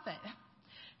the prophet,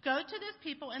 "Go to this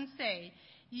people and say,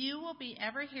 you will be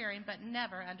ever hearing but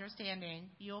never understanding.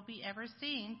 You will be ever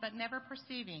seeing but never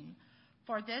perceiving.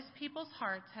 For this people's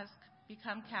hearts has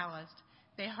become calloused.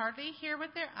 They hardly hear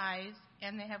with their eyes,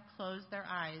 and they have closed their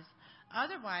eyes.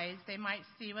 Otherwise they might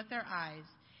see with their eyes,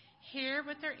 hear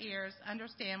with their ears,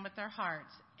 understand with their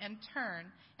hearts, and turn,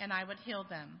 and I would heal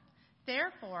them.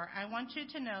 Therefore, I want you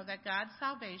to know that God's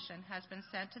salvation has been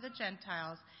sent to the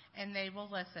Gentiles, and they will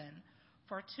listen."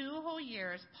 For 2 whole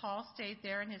years, Paul stayed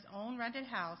there in his own rented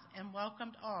house and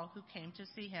welcomed all who came to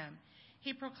see him.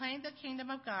 He proclaimed the kingdom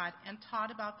of God and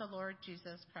taught about the Lord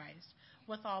Jesus Christ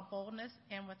with all boldness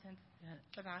and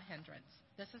without hindrance.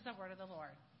 This is the word of the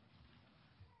Lord.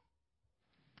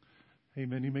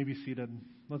 Amen. You may be seated.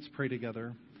 Let's pray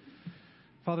together.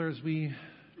 Father, as we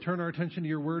turn our attention to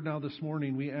your word now this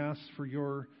morning, we ask for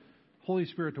your Holy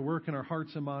Spirit to work in our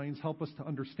hearts and minds. Help us to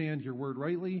understand your word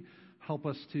rightly. Help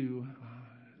us to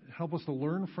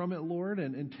learn from it, Lord,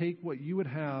 and take what you would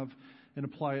have and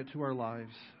apply it to our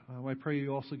lives. I pray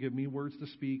you also give me words to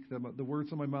speak, that the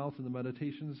words of my mouth and the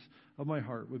meditations of my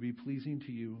heart would be pleasing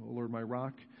to you, O Lord, my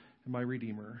rock and my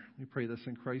redeemer. We pray this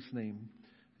in Christ's name.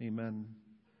 Amen.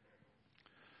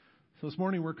 So this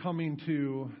morning we're coming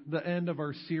to the end of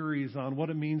our series on what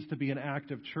it means to be an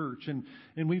active church. And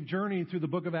we've journeyed through the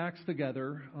book of Acts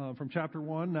together from chapter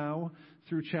 1 now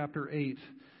through chapter 8.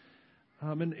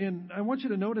 And I want you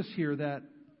to notice here that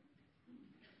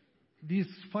these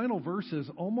final verses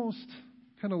almost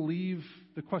kind of leave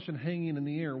the question hanging in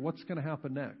the air. What's going to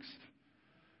happen next?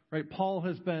 Right? Paul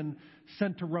has been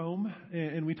sent to Rome,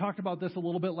 and we talked about this a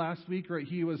little bit last week, right?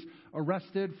 He was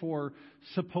arrested for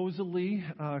supposedly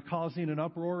causing an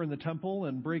uproar in the temple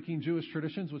and breaking Jewish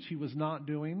traditions, which he was not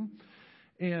doing.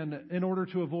 And in order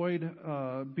to avoid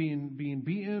being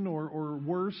beaten or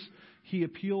worse, he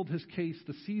appealed his case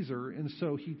to Caesar, and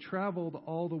so he traveled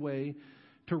all the way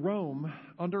to Rome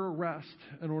under arrest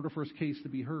in order for his case to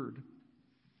be heard.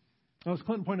 Now, as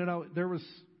Clinton pointed out, there was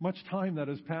much time that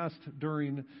has passed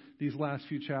during these last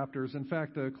few chapters. In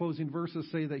fact, the closing verses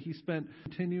say that he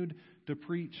continued to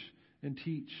preach and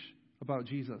teach about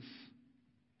Jesus.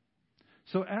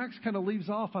 So Acts kind of leaves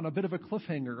off on a bit of a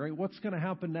cliffhanger, right? What's going to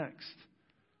happen next?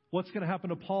 What's going to happen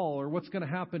to Paul, or what's going to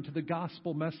happen to the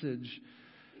gospel message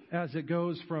as it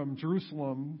goes from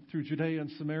Jerusalem through Judea and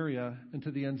Samaria and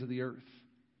to the ends of the earth?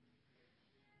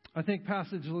 I think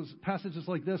passages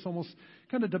like this almost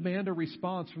kind of demand a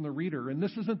response from the reader. And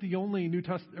this isn't the only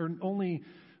only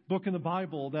book in the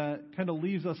Bible that kind of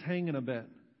leaves us hanging a bit.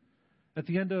 At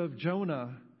the end of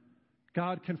Jonah,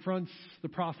 God confronts the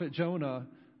prophet Jonah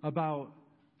about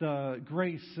the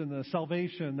grace and the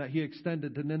salvation that he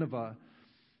extended to Nineveh.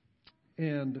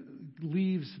 And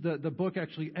leaves, the book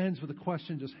actually ends with a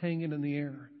question just hanging in the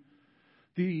air.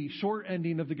 The short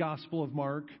ending of the Gospel of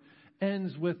Mark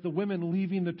ends with the women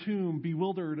leaving the tomb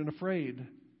bewildered and afraid.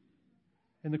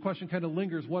 And the question kind of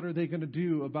lingers, what are they going to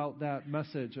do about that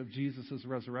message of Jesus'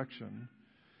 resurrection?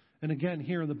 And again,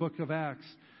 here in the book of Acts,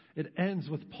 it ends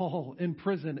with Paul in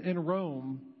prison in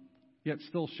Rome, yet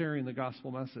still sharing the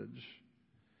gospel message.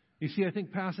 You see, I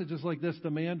think passages like this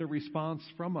demand a response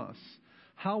from us.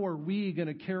 How are we going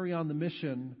to carry on the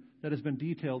mission that has been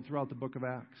detailed throughout the book of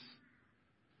Acts?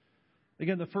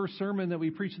 Again, the first sermon that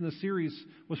we preached in this series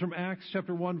was from Acts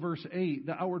chapter 1, verse 8,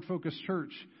 the outward focused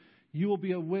church. You will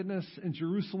be a witness in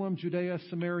Jerusalem, Judea,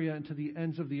 Samaria, and to the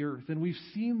ends of the earth. And we've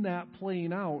seen that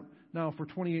playing out now for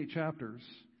 28 chapters.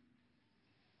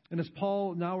 And as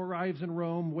Paul now arrives in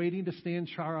Rome, waiting to stand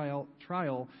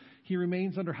trial, he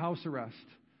remains under house arrest.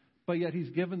 But yet he's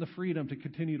given the freedom to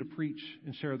continue to preach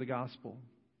and share the gospel.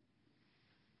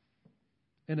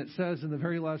 And it says in the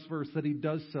very last verse that he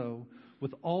does so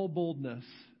with all boldness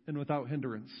and without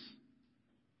hindrance.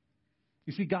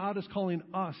 You see, God is calling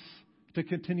us to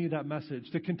continue that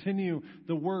message, to continue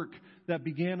the work that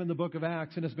began in the book of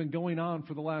Acts and has been going on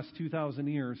for the last 2,000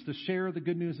 years, to share the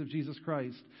good news of Jesus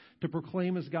Christ, to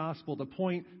proclaim his gospel, to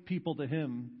point people to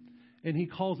him. And he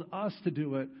calls us to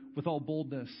do it with all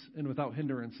boldness and without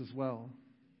hindrance as well.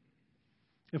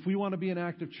 If we want to be an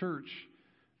active church,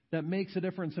 that makes a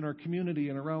difference in our community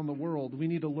and around the world, we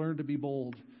need to learn to be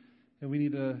bold, and we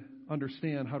need to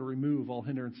understand how to remove all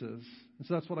hindrances. And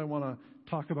so that's what I want to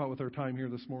talk about with our time here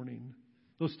this morning.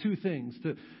 Those two things,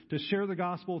 to share the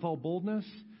gospel with all boldness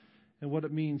and what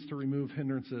it means to remove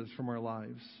hindrances from our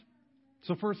lives.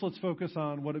 So first, let's focus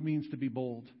on what it means to be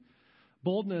bold.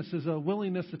 Boldness is a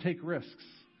willingness to take risks,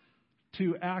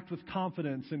 to act with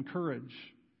confidence and courage.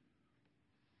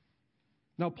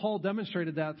 Now, Paul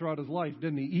demonstrated that throughout his life,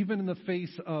 didn't he? Even in the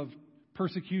face of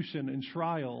persecution and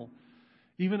trial,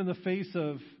 even in the face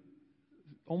of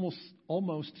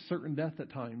almost certain death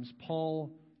at times,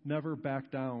 Paul never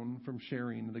backed down from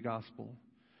sharing the gospel.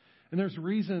 And there's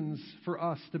reasons for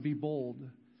us to be bold.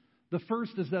 The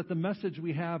first is that the message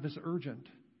we have is urgent.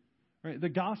 Right? The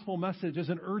gospel message is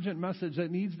an urgent message that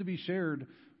needs to be shared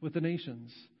with the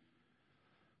nations.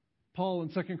 Paul in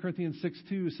 2 Corinthians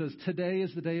 6:2 says, today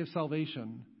is the day of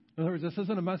salvation. In other words, this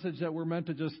isn't a message that we're meant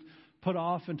to just put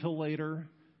off until later,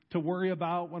 to worry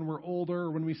about when we're older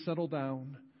or when we settle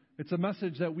down. It's a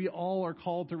message that we all are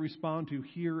called to respond to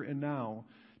here and now.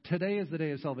 Today is the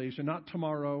day of salvation, not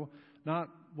tomorrow, not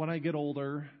when I get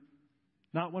older,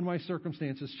 not when my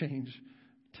circumstances change.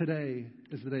 Today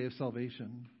is the day of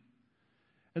salvation.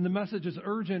 And the message is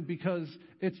urgent because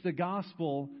it's the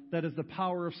gospel that is the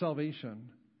power of salvation.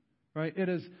 Right? It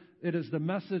is the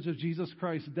message of Jesus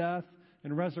Christ's death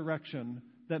and resurrection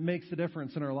that makes the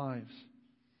difference in our lives.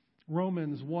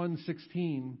 Romans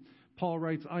 1:16, Paul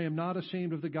writes, I am not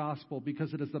ashamed of the gospel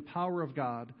because it is the power of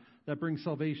God that brings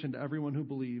salvation to everyone who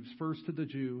believes, first to the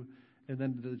Jew and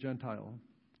then to the Gentile.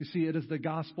 You see, it is the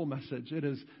gospel message. It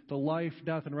is the life,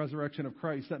 death, and resurrection of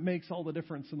Christ that makes all the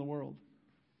difference in the world.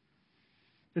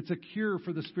 It's a cure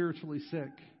for the spiritually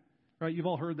sick. Right? You've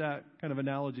all heard that kind of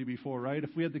analogy before, right?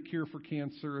 If we had the cure for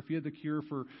cancer, if you had the cure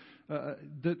for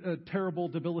a terrible,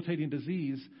 debilitating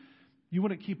disease, you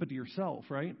wouldn't keep it to yourself,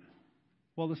 right?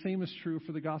 Well, the same is true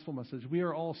for the gospel message. We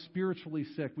are all spiritually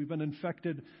sick. We've been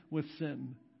infected with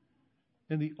sin.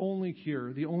 And the only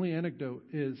cure, the only antidote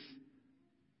is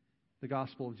the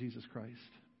gospel of Jesus Christ.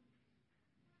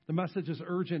 The message is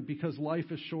urgent because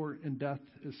life is short and death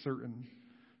is certain.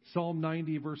 Psalm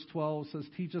 90 verse 12 says,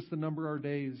 teach us to number our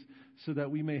days so that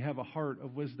we may have a heart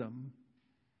of wisdom.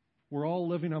 We're all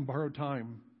living on borrowed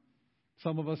time.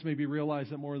 Some of us maybe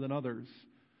realize it more than others.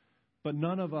 But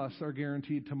none of us are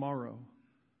guaranteed tomorrow.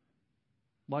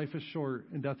 Life is short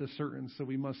and death is certain, so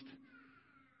we must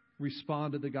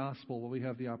respond to the gospel while we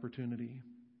have the opportunity.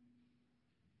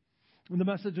 And the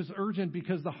message is urgent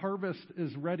because the harvest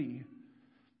is ready.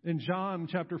 In John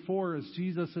chapter 4, as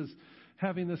Jesus is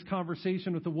having this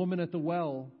conversation with the woman at the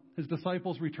well, his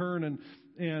disciples return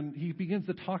and he begins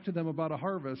to talk to them about a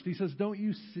harvest. He says, don't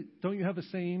you have a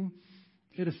saying,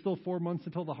 it is still 4 months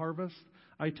until the harvest?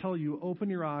 I tell you, open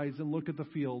your eyes and look at the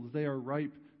fields. They are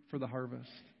ripe for the harvest.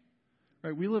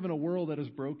 Right? We live in a world that is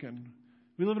broken.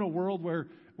 We live in a world where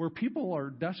people are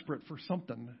desperate for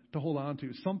something to hold on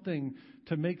to, something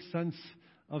to make sense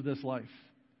of this life.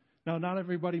 Now, not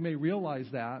everybody may realize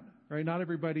that, right? Not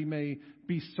everybody may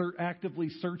be actively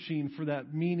searching for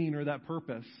that meaning or that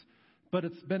purpose, but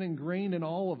it's been ingrained in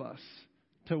all of us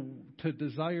to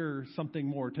desire something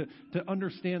more, to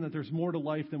understand that there's more to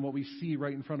life than what we see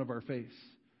right in front of our face.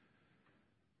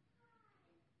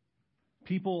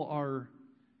 People are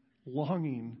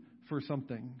longing for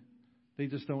something. They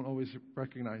just don't always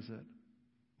recognize it.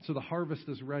 So the harvest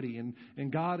is ready,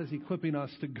 and God is equipping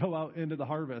us to go out into the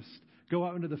harvest, go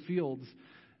out into the fields,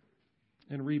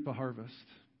 and reap a harvest.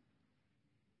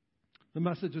 The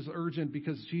message is urgent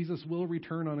because Jesus will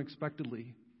return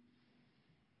unexpectedly.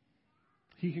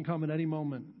 He can come at any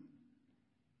moment.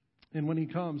 And when he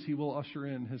comes, he will usher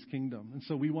in his kingdom. And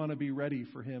so we want to be ready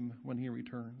for him when he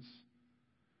returns.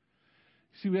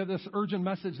 See, we have this urgent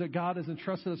message that God has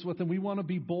entrusted us with, and we want to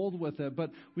be bold with it.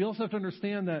 But we also have to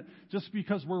understand that just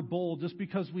because we're bold, just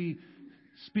because we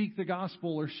speak the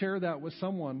gospel or share that with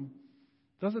someone,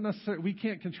 doesn't necessarily, we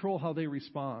can't control how they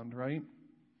respond, right?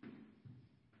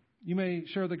 You may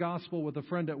share the gospel with a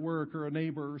friend at work or a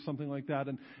neighbor or something like that,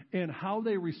 and how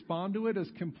they respond to it is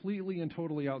completely and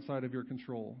totally outside of your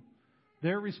control.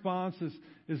 Their response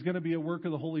is going to be a work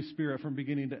of the Holy Spirit from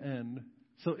beginning to end.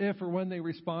 So if or when they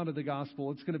respond to the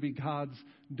gospel, it's going to be God's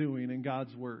doing and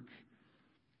God's work.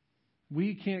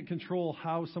 We can't control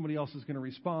how somebody else is going to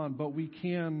respond, but we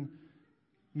can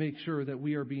make sure that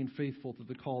we are being faithful to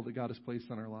the call that God has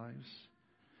placed on our lives.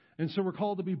 And so we're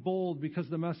called to be bold because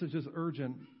the message is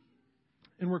urgent.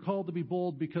 And we're called to be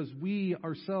bold because we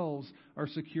ourselves are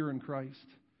secure in Christ.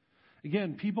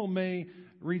 Again, people may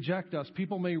reject us.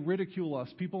 People may ridicule us.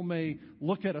 People may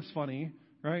look at us funny,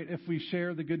 right, if we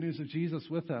share the good news of Jesus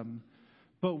with them.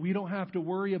 But we don't have to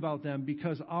worry about them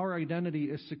because our identity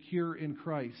is secure in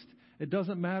Christ. It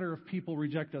doesn't matter if people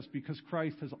reject us because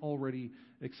Christ has already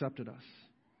accepted us.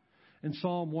 In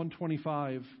Psalm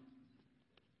 125,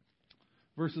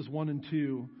 verses 1 and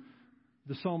 2,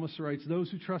 the psalmist writes,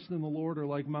 "Those who trust in the Lord are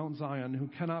like Mount Zion, who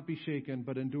cannot be shaken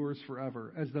but endures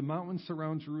forever. As the mountains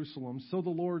surround Jerusalem, so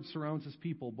the Lord surrounds his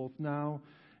people, both now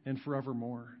and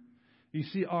forevermore." You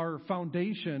see, our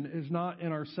foundation is not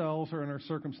in ourselves or in our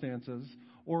circumstances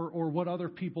or what other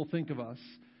people think of us.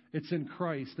 It's in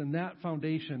Christ, and that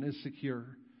foundation is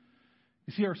secure.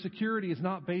 You see, our security is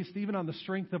not based even on the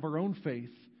strength of our own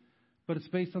faith, but it's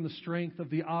based on the strength of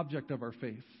the object of our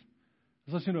faith.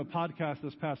 I was listening to a podcast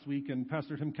this past week, and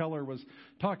Pastor Tim Keller was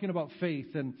talking about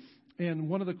faith, and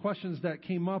one of the questions that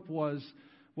came up was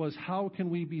how can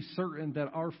we be certain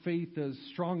that our faith is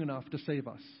strong enough to save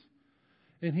us?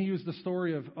 And he used the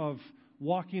story of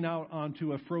walking out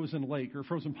onto a frozen lake or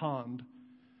frozen pond.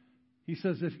 He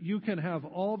says if you can have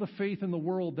all the faith in the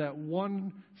world that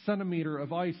 1 centimeter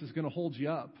of ice is going to hold you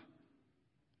up,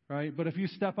 right? But if you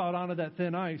step out onto that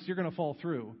thin ice, you're going to fall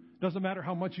through. Doesn't matter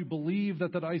how much you believe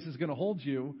that ice is going to hold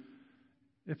you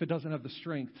if it doesn't have the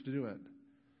strength to do it.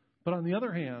 But on the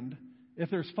other hand, if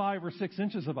there's 5 or 6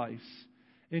 inches of ice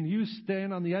and you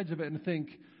stand on the edge of it and think,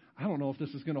 I don't know if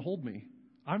this is going to hold me.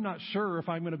 I'm not sure if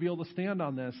I'm going to be able to stand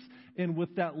on this. And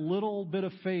with that little bit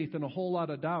of faith and a whole lot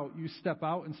of doubt, you step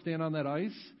out and stand on that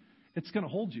ice, it's going to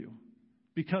hold you.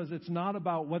 Because it's not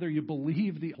about whether you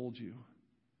believe it holds you.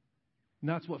 And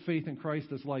that's what faith in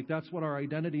Christ is like. That's what our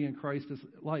identity in Christ is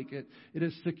like. It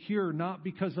is secure not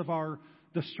because of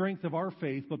the strength of our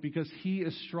faith, but because he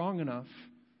is strong enough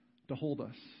to hold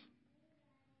us.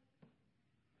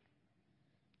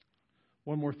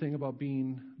 One more thing about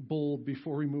being bold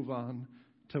before we move on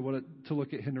to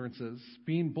look at hindrances.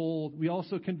 Being bold, we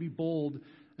also can be bold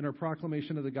in our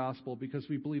proclamation of the gospel because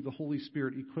we believe the Holy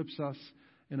Spirit equips us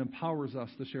and empowers us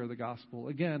to share the gospel.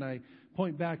 Again, I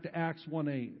point back to Acts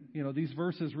 1:8. These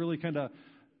verses really kind of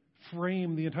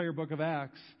frame the entire book of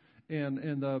Acts and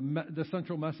the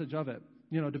central message of it.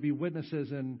 To be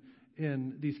witnesses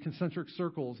in these concentric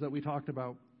circles that we talked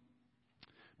about.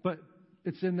 But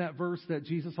it's in that verse that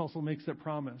Jesus also makes that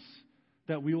promise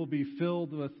that we will be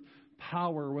filled with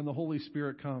power when the Holy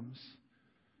Spirit comes.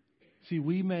 See,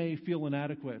 we may feel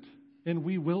inadequate, and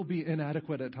we will be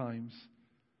inadequate at times.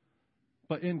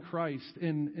 But in Christ,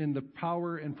 in the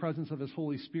power and presence of his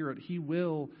Holy Spirit, he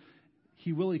will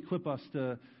equip us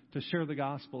to share the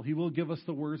gospel. He will give us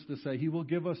the words to say. He will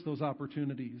give us those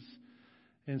opportunities.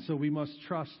 And so we must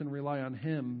trust and rely on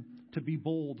him to be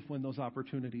bold when those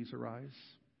opportunities arise.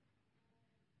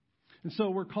 And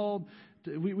so we're called,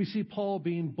 we see Paul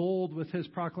being bold with his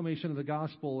proclamation of the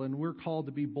gospel, and we're called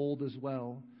to be bold as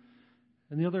well.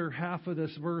 And the other half of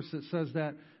this verse, it says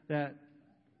that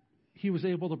he was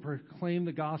able to proclaim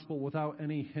the gospel without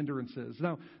any hindrances.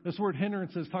 Now, this word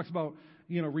hindrances talks about,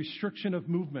 restriction of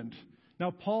movement.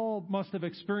 Now, Paul must have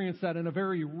experienced that in a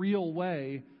very real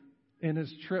way in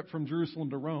his trip from Jerusalem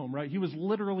to Rome, right? He was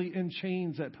literally in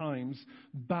chains at times,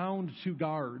 bound to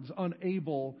guards,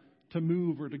 unable to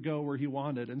move or to go where he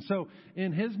wanted. And so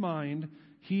in his mind,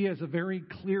 he has a very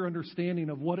clear understanding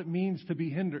of what it means to be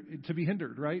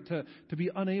hindered, right? To be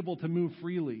unable to move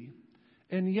freely.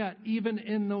 And yet, even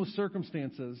in those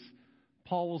circumstances,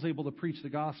 Paul was able to preach the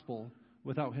gospel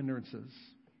without hindrances.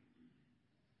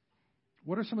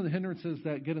 What are some of the hindrances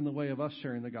that get in the way of us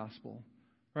sharing the gospel?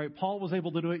 Right? Paul was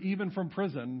able to do it even from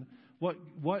prison. What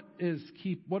is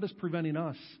preventing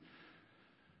us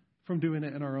from doing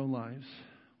it in our own lives?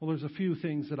 Well, there's a few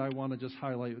things that I want to just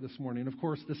highlight this morning. Of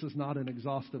course, this is not an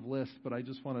exhaustive list, but I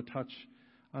just want to touch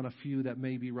on a few that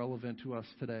may be relevant to us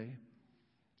today.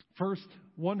 First,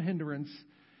 one hindrance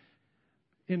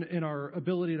in our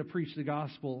ability to preach the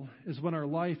gospel is when our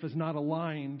life is not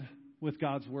aligned with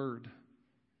God's word.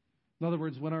 In other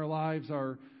words, when our lives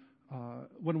are,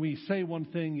 when we say one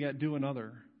thing yet do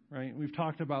another, right? We've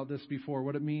talked about this before,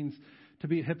 what it means to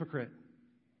be a hypocrite.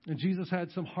 And Jesus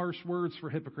had some harsh words for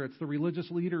hypocrites, the religious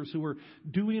leaders who were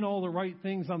doing all the right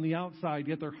things on the outside,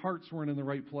 yet their hearts weren't in the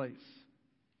right place.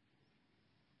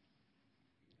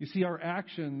 You see, our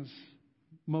actions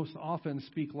most often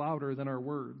speak louder than our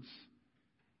words.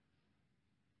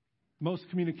 Most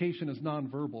communication is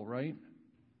nonverbal, right?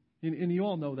 And you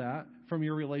all know that from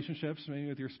your relationships, maybe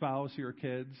with your spouse, your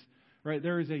kids, right?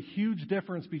 There is a huge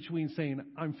difference between saying,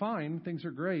 I'm fine, things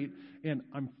are great, and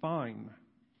I'm fine,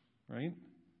 right?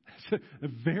 It's a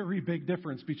very big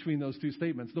difference between those two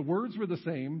statements. The words were the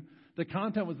same, the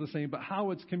content was the same, but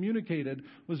how it's communicated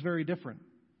was very different.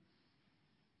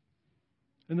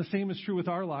 And the same is true with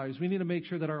our lives. We need to make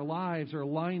sure that our lives are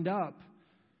lined up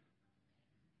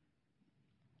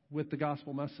with the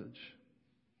gospel message.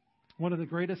 One of the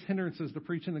greatest hindrances to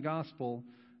preaching the gospel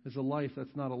is a life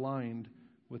that's not aligned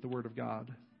with the Word of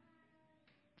God.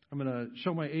 I'm going to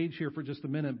show my age here for just a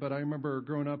minute, but I remember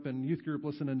growing up in youth group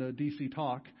listening to DC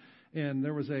Talk, and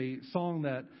there was a song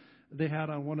that they had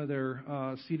on one of their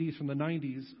CDs from the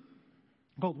 90s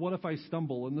called What If I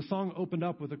Stumble? And the song opened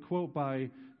up with a quote by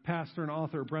pastor and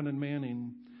author Brennan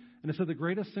Manning. And it said, the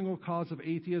greatest single cause of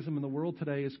atheism in the world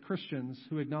today is Christians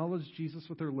who acknowledge Jesus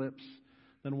with their lips,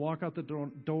 then walk out the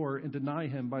door and deny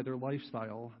him by their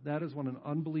lifestyle. That is what an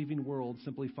unbelieving world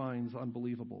simply finds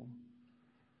unbelievable.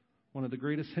 One of the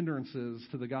greatest hindrances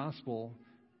to the gospel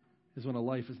is when a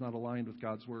life is not aligned with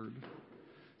God's word.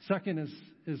 Second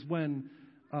is when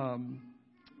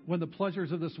the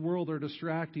pleasures of this world are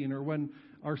distracting, or when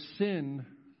our sin,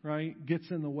 right, gets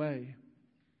in the way.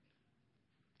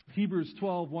 Hebrews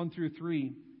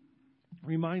 12:1-3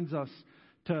 reminds us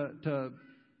to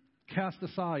cast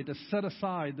aside, to set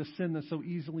aside the sin that so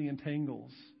easily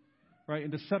entangles, right?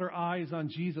 And to set our eyes on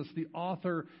Jesus, the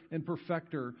author and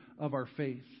perfecter of our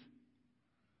faith.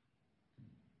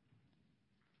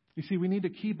 You see, we need to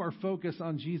keep our focus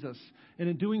on Jesus. And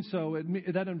in doing so,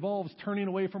 that involves turning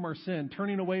away from our sin,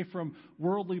 turning away from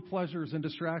worldly pleasures and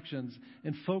distractions,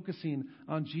 and focusing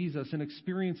on Jesus and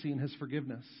experiencing his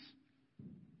forgiveness.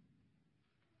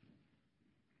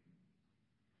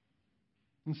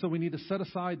 And so we need to set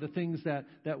aside the things that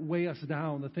weigh us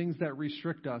down, the things that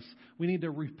restrict us. We need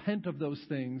to repent of those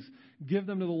things, give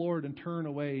them to the Lord, and turn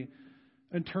away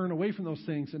from those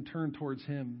things and turn towards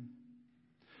him.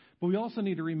 But we also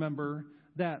need to remember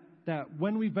that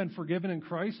when we've been forgiven in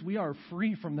Christ, we are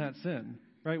free from that sin,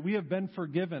 right? We have been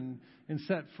forgiven and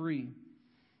set free.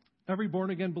 Every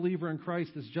born-again believer in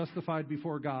Christ is justified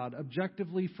before God,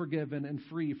 objectively forgiven and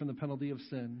free from the penalty of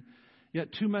sin. Yet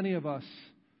too many of us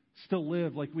still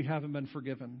live like we haven't been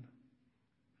forgiven.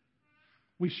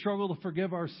 We struggle to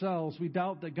forgive ourselves. We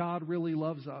doubt that God really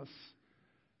loves us.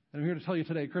 And I'm here to tell you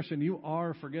today, Christian, you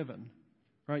are forgiven.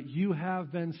 Right? You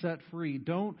have been set free.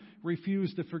 Don't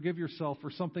refuse to forgive yourself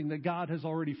for something that God has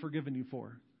already forgiven you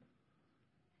for.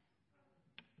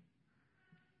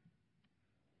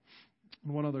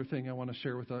 One other thing I want to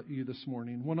share with you this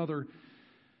morning. One other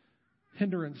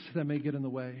hindrance that may get in the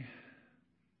way.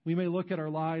 We may look at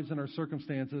our lives and our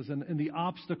circumstances and the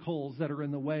obstacles that are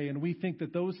in the way, and we think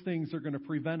that those things are going to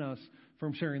prevent us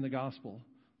from sharing the gospel.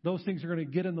 Those things are going to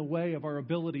get in the way of our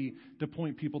ability to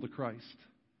point people to Christ.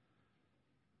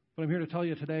 But I'm here to tell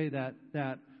you today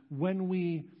that when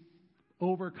we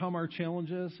overcome our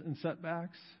challenges and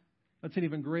setbacks, that's an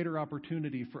even greater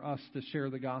opportunity for us to share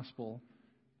the gospel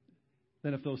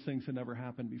than if those things had never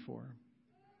happened before.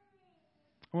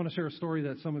 I want to share a story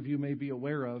that some of you may be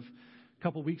aware of. A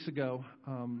couple weeks ago,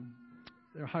 an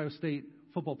Ohio State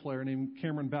football player named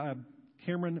Cameron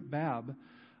Babb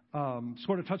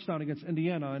scored a touchdown against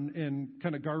Indiana in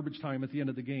kind of garbage time at the end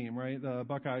of the game, right? The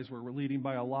Buckeyes were leading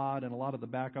by a lot, and a lot of the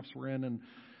backups were in. And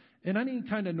in any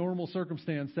kind of normal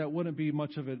circumstance, that wouldn't be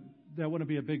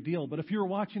a big deal. But if you were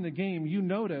watching the game, you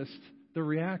noticed the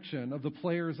reaction of the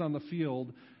players on the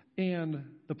field and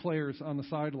the players on the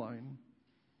sideline.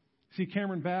 See,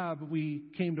 Cameron Babb, we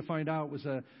came to find out, was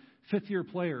a fifth-year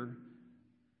player.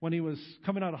 When he was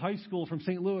coming out of high school from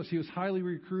St. Louis, he was highly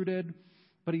recruited,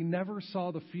 but he never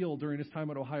saw the field during his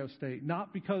time at Ohio State.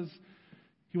 Not because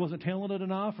he wasn't talented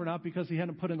enough or not because he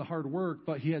hadn't put in the hard work,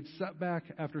 but he had setback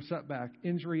after setback,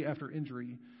 injury after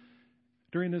injury.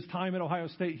 During his time at Ohio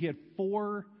State, he had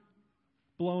 4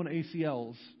 blown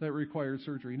ACLs that required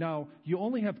surgery. Now, you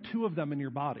only have 2 of them in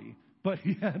your body, but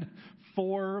he had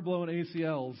 4 blown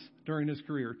ACLs during his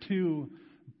career, two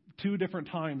different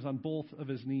times on both of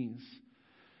his knees.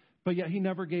 But yet he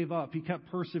never gave up. He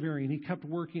kept persevering. He kept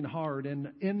working hard.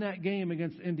 And in that game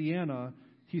against Indiana,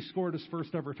 he scored his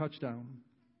first ever touchdown.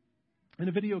 And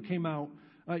a video came out.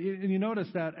 And you notice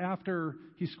that after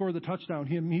he scored the touchdown,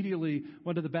 he immediately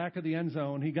went to the back of the end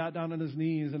zone. He got down on his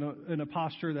knees in a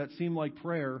posture that seemed like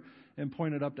prayer and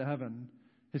pointed up to heaven.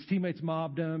 His teammates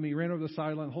mobbed him. He ran over the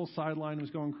sideline. The whole sideline was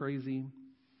going crazy.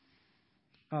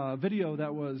 Video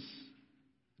that was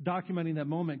documenting that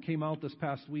moment came out this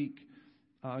past week.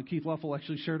 Keith Leffel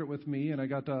actually shared it with me, and I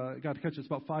got to catch it. It's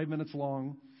about 5 minutes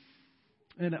long.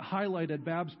 And it highlighted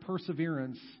Babb's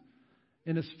perseverance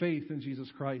in his faith in Jesus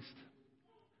Christ.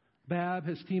 Babb,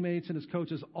 his teammates, and his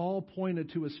coaches all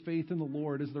pointed to his faith in the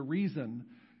Lord as the reason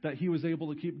that he was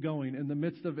able to keep going in the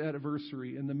midst of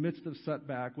adversity, in the midst of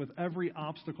setback, with every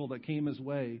obstacle that came his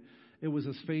way. It was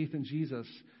his faith in Jesus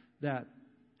that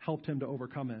helped him to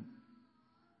overcome it.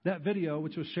 That video,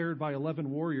 which was shared by 11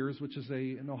 Warriors, which is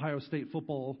an Ohio State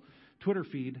football Twitter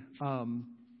feed,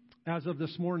 as of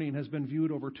this morning, has been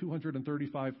viewed over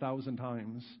 235,000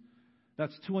 times.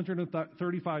 That's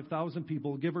 235,000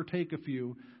 people, give or take a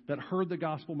few, that heard the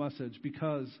gospel message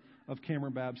because of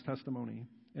Cameron Babb's testimony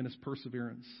and his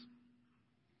perseverance.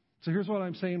 So here's what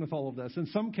I'm saying with all of this. In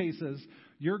some cases,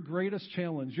 your greatest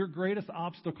challenge, your greatest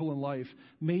obstacle in life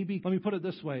may be, let me put it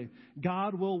this way,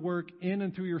 God will work in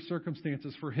and through your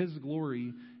circumstances for His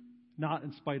glory, not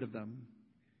in spite of them.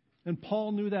 And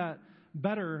Paul knew that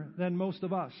better than most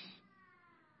of us.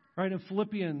 Right? In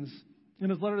Philippians, in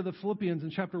his letter to the Philippians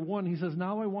in chapter 1, he says,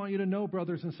 "Now I want you to know,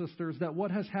 brothers and sisters, that what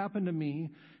has happened to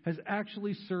me has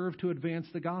actually served to advance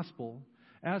the gospel.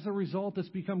 As a result, it's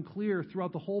become clear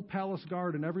throughout the whole palace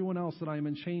guard and everyone else that I am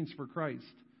in chains for Christ."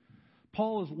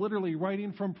 Paul is literally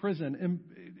writing from prison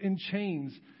in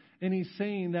chains, and he's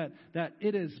saying that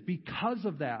it is because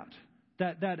of that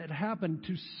it happened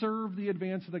to serve the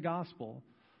advance of the gospel.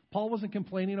 Paul wasn't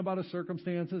complaining about his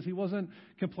circumstances. He wasn't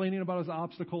complaining about his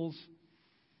obstacles.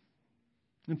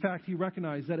 In fact, he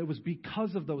recognized that it was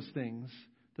because of those things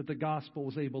that the gospel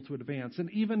was able to advance. And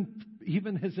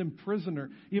even his imprisoner,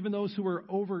 even those who were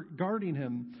over guarding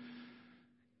him,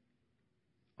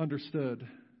 understood,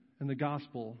 and the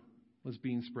gospel was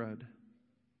being spread.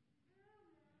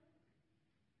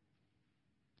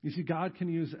 You see, God can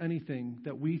use anything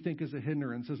that we think is a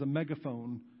hindrance as a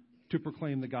megaphone to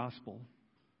proclaim the gospel,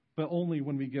 but only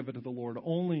when we give it to the Lord,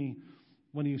 only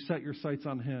when you set your sights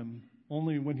on Him,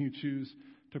 only when you choose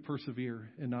to persevere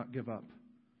and not give up.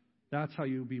 That's how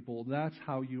you be bold. That's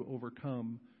how you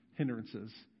overcome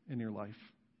hindrances in your life.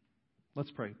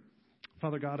 Let's pray.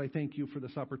 Father God, I thank you for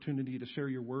this opportunity to share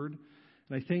your word.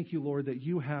 And I thank you, Lord, that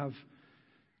you have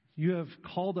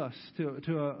called us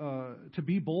to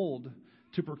be bold,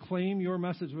 to proclaim your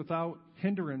message without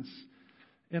hindrance.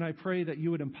 And I pray that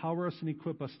you would empower us and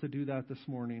equip us to do that this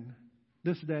morning,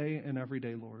 this day and every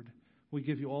day, Lord. We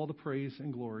give you all the praise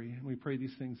and glory. And we pray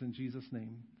these things in Jesus'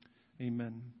 name.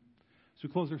 Amen. As we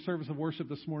close our service of worship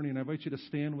this morning, I invite you to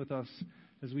stand with us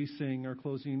as we sing our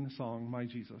closing song, My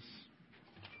Jesus.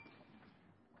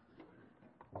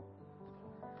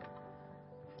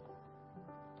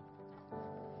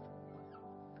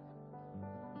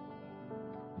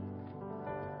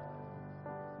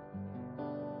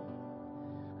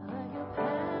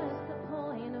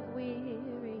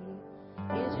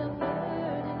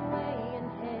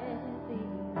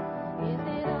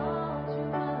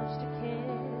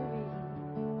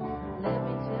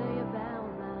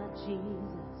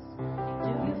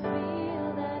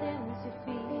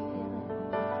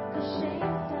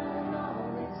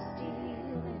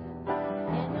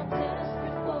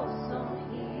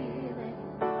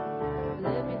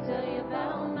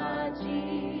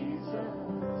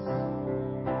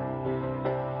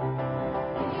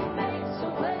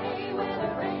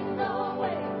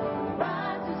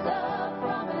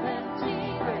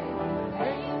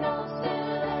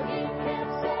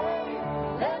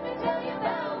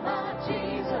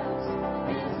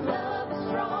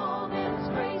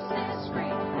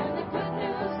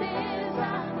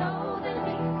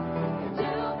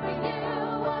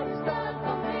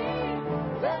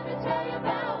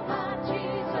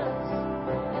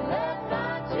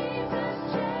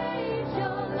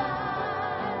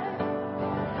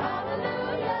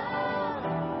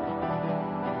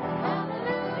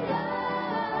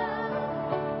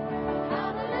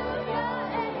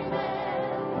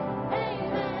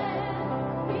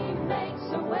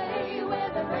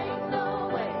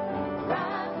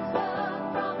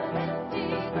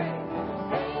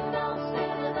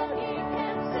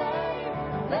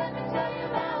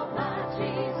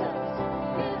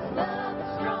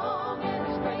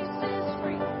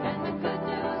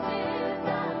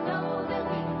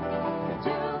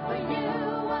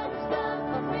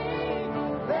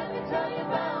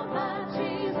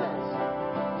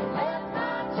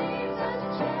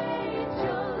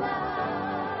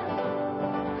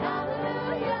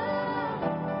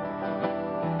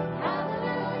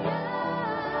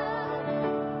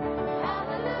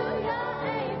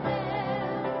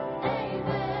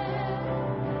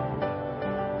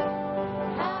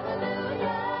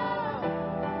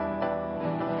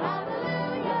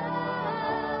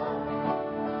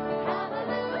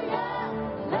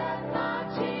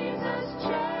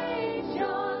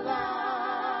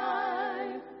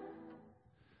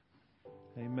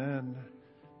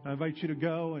 I invite you to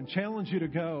go and challenge you to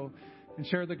go and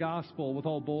share the gospel with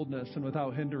all boldness and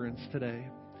without hindrance today.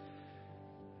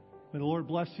 May the Lord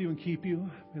bless you and keep you.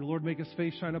 May the Lord make His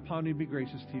face shine upon you and be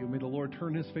gracious to you. May the Lord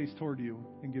turn His face toward you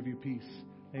and give you peace.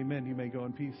 Amen. You may go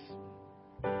in peace.